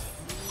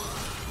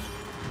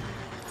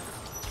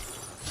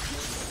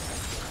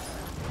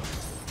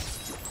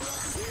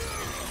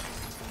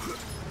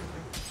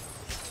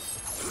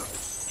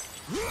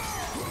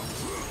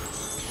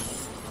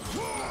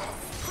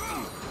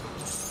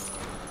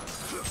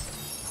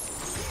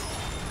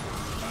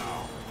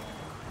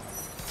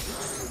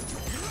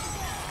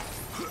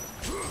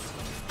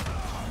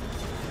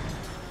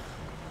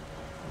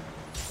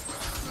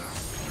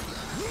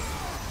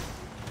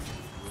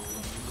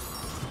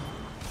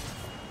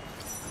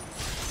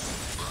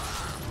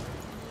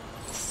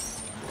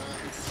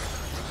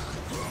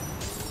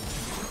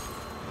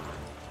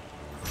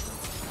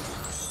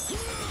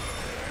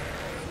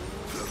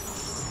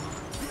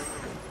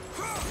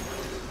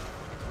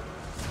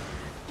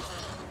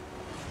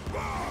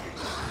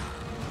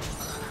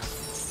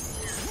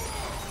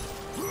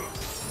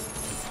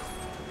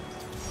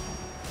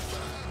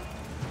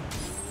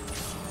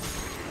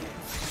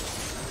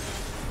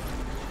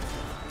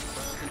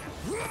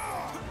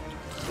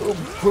 Boom,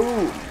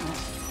 boom.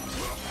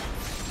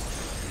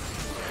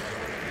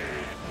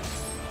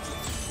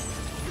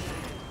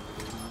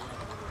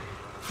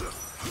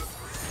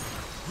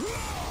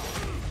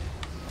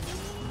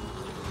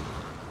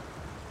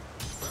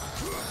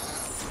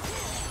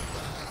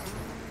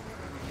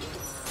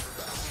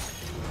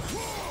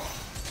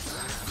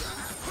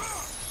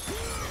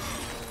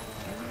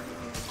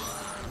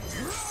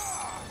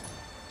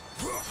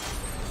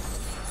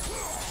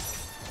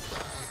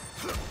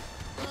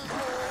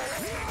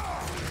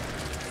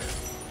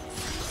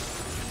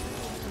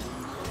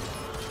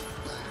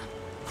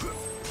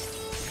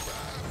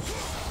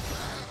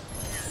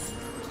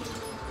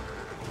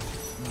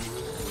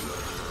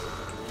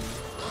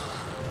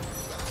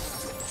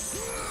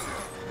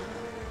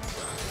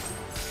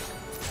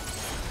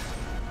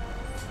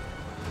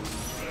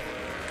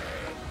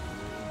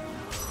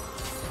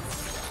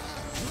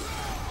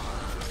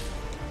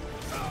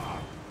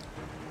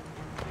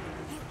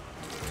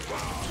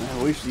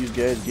 I wish these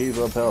guys gave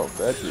up health,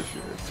 that's for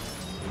sure.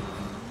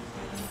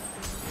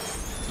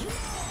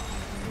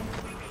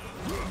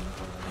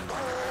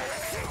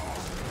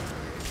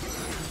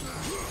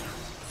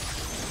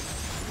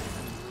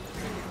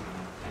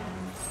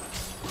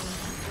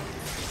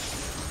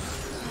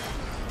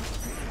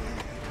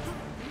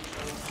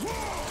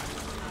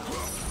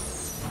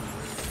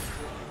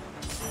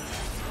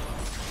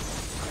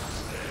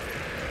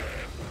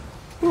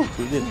 Whew,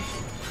 we did it.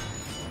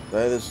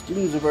 By the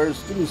skins of our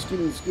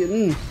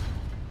skin.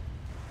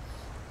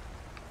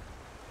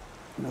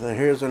 Now the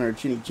hairs on our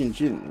chins,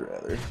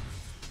 rather.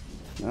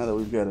 Now that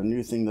we've got a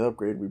new thing to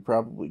upgrade, we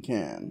probably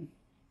can.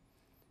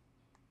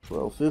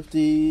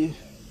 1250.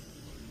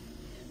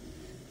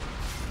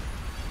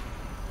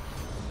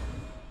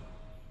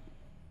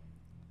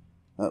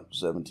 Up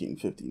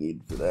 1750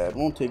 needed for that.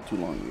 Won't take too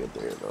long to get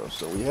there though.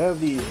 So we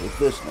have these with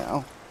this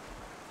now.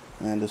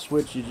 And to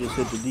switch, you just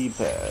hit the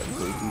D-pad,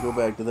 so you can go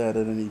back to that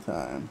at any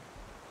time.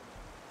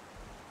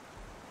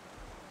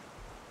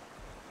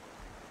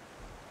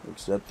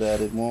 Except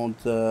that it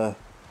won't, there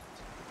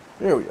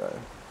we are.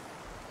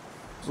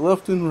 It's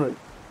left and right.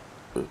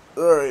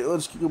 Alright,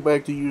 let's go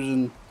back to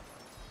using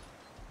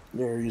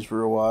berries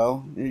for a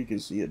while. Here you can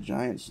see a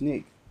giant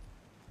snake.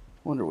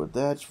 Wonder what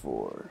that's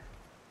for.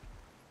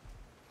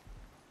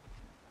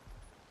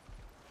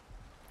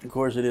 Of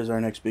course, it is our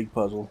next big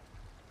puzzle.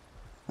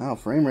 Now,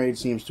 frame rate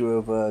seems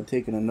to have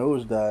taken a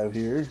nosedive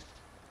here.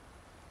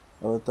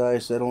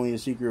 Alathai said only a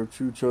seeker of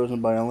truth chosen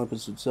by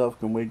Olympus itself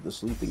can wake the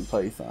sleeping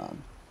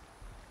python.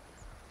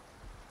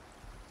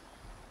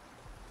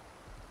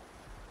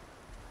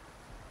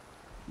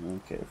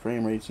 Okay,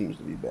 frame rate seems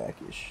to be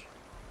backish.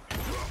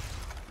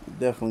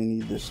 Definitely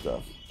need this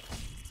stuff.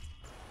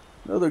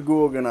 Another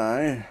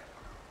Juggernaut.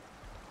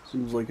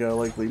 Seems like I'll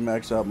likely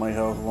max out my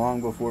health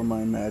long before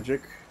my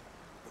magic.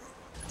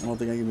 I don't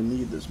think I even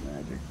need this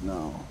magic,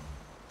 no.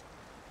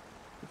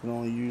 I can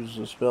only use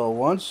a spell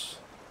once.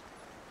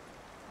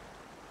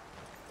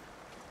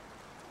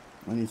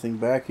 Anything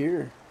back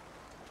here?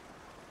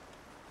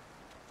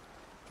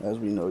 As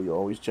we know, you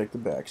always check the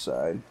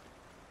backside.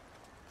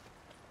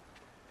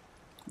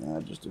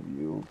 Just a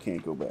view.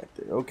 Can't go back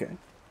there. Okay.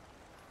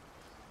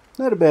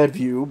 Not a bad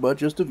view, but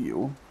just a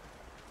view.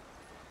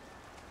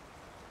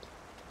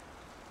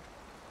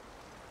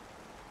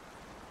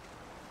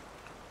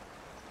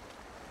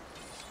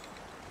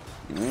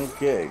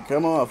 Okay,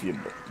 come off, you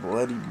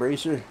bloody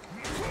bracer.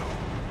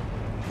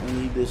 I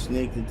need this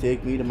snake to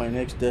take me to my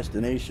next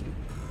destination.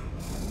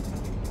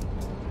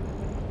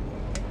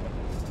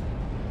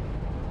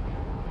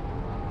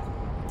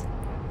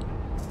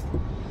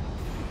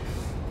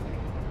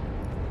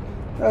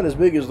 Not as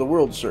big as the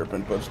world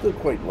serpent, but still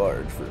quite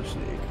large for a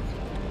snake.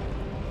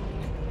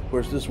 Of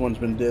course, this one's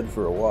been dead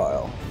for a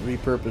while.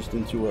 Repurposed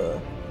into a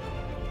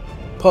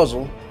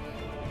puzzle.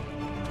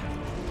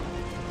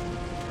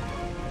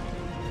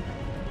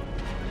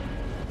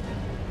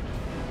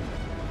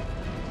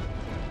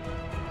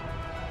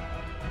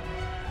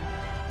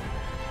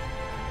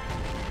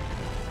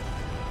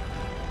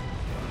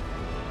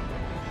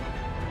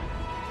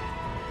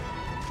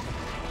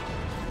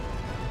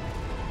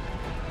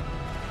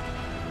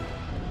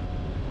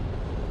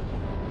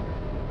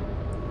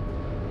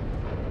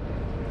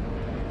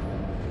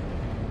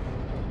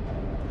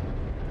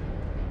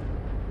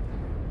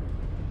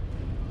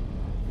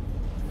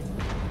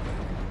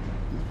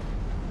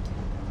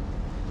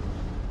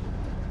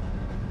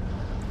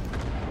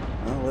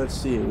 Let's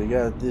see, we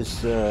got this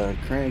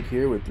crank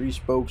here with 3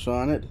 spokes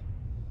on it.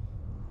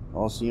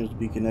 All seems to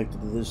be connected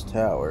to this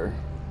tower,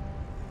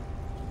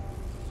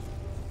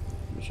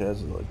 which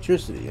has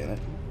electricity in it.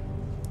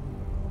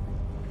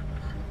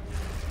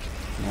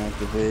 And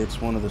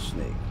activates one of the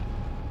snake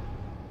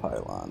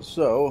pylons.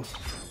 So,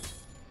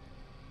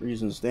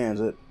 reason stands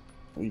it,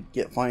 we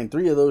find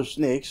 3 of those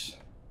snakes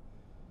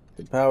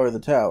to power the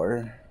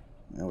tower,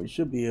 and we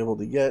should be able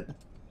to get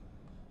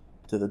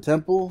to the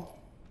temple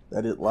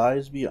that it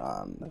lies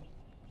beyond,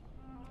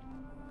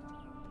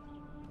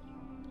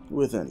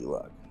 with any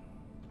luck.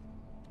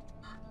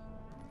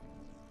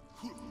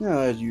 Now,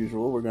 as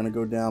usual, we're going to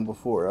go down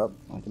before up.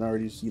 I can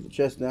already see the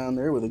chest down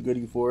there with a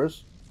goodie for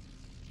us.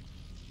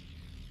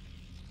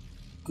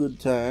 Good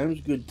times,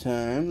 good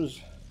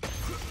times.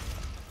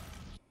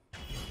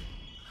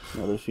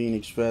 Another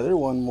Phoenix Feather,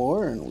 one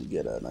more, and we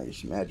get a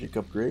nice magic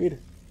upgrade.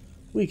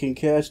 We can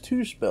cast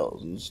 2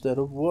 spells instead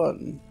of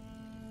 1.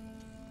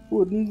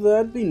 Wouldn't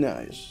that be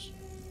nice?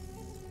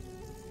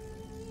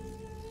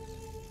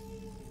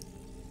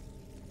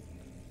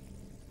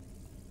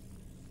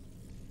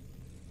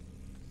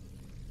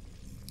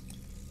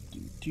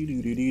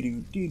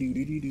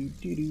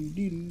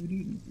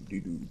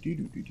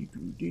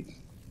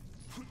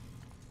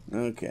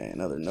 Okay,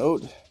 another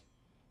note.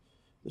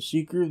 The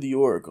Seeker of the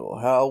Oracle,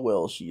 how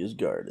well she is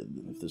guarded.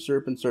 If the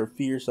serpents are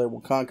fierce, I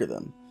will conquer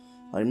them.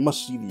 I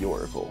must see the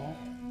Oracle.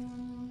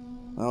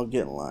 I'll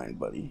get in line,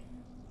 buddy.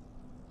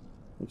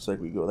 Looks like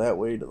we go that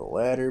way to the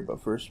ladder,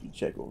 but first we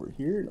check over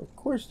here, and of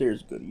course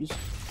there's goodies. I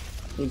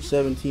think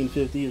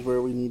 1750 is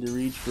where we need to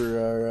reach for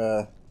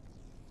our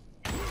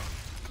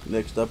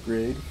next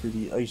upgrade for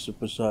the Ice of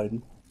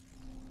Poseidon.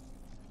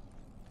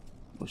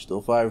 We're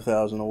still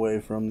 5,000 away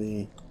from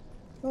the...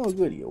 Oh,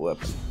 goody, a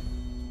weapon.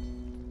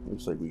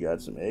 Looks like we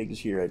got some eggs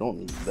here. I don't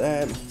need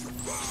that.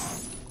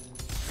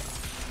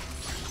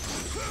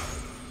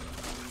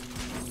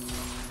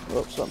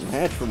 Oh, something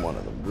hatched from one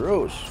of them.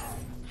 Gross.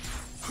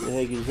 What the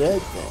heck is that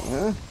thing,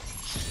 huh?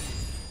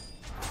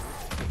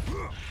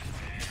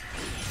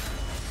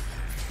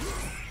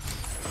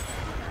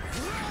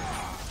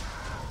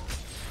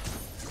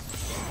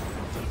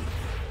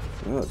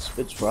 Oh, it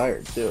spits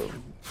fire, too.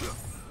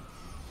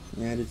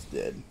 And it's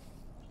dead.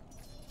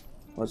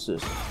 What's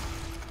this?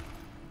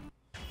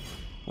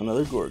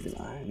 Another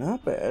Gorgonite.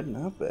 Not bad,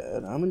 not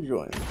bad. I'm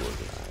enjoying the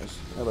Gorgonites.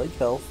 I like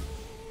health.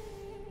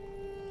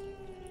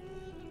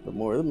 The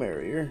more the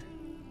merrier.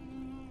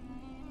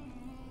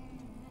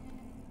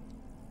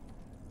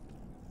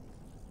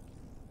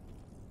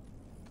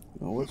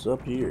 Now what's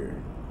up here?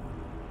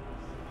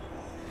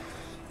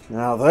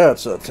 Now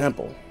that's a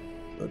temple.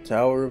 The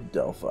Tower of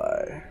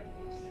Delphi.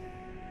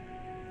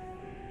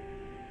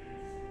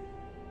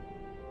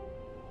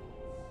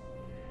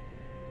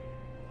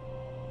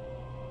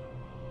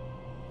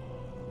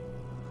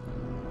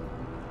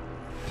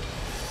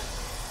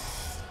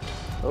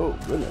 Oh,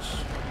 goodness.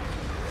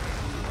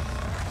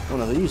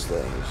 One of these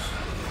things.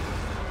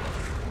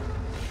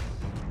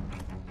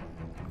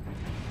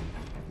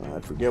 I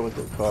forget what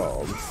they're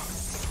called.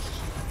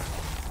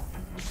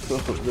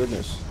 Oh,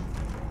 goodness.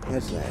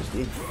 That's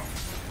nasty.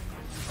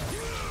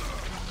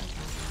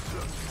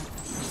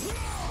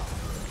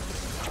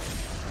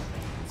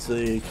 It's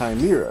a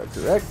Chimera,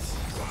 correct?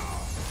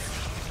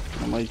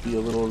 I might be a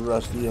little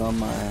rusty on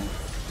my...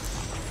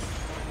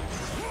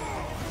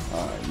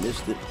 Oh, I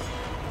missed it.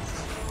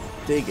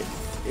 Take it.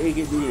 Take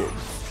it, eat it.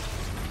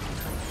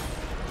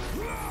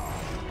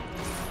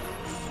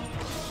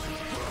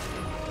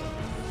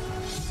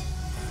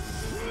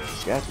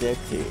 Got that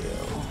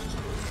tail.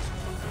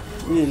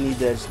 You didn't need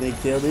that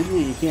snake tail, did you?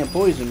 You can't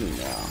poison me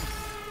now.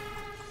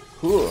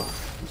 Cool.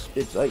 It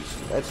spits ice.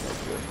 That's not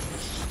good.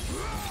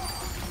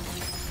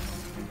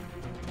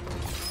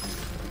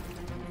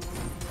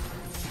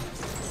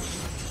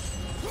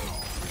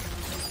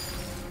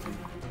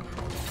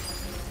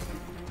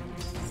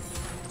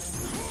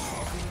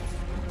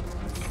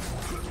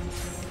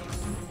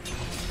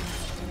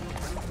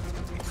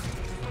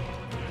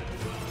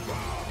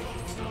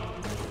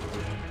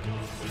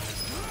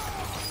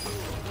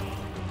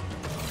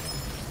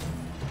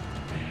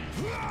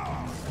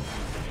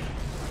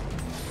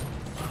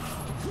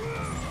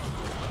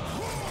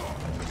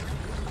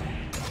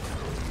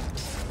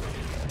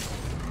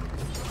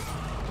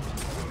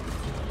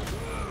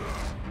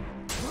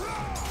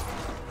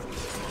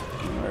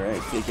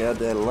 Take out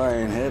that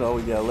lion head. All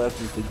we got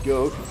left is the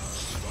goat.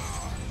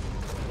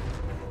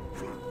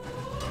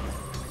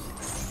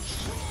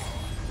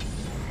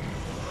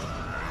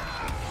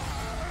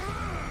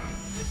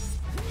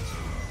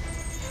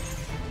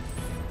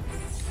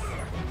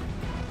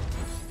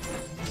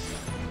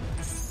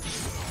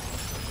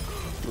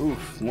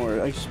 Oof, more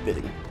ice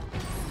spitting.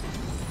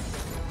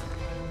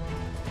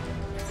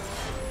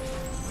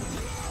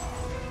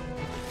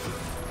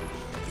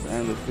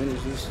 Time to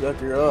finish this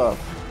sucker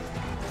off.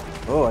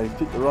 Oh, I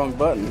hit the wrong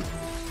button.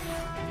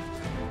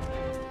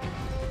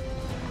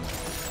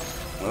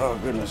 Oh,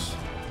 goodness.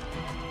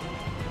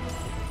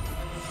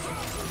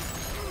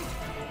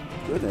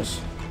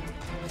 Goodness.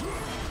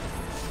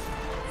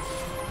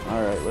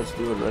 Alright, let's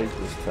do it right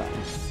this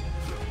time.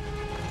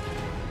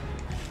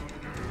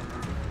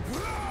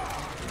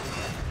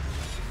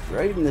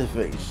 Right in the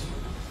face.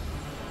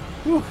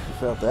 Whew, I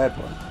felt that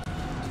one.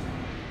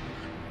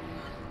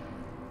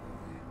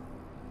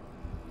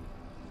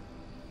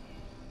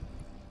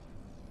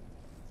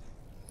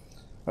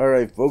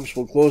 Alright folks,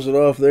 we'll close it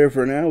off there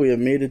for now. We have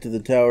made it to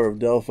the Tower of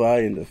Delphi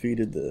and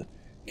defeated the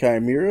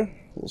Chimera.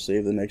 We'll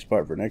save the next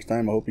part for next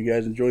time. I hope you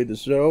guys enjoyed the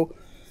show.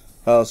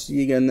 I'll see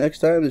you again next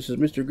time. This is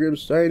Mr. Grimm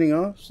signing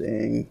off,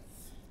 saying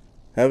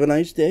have a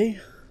nice day.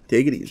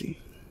 Take it easy.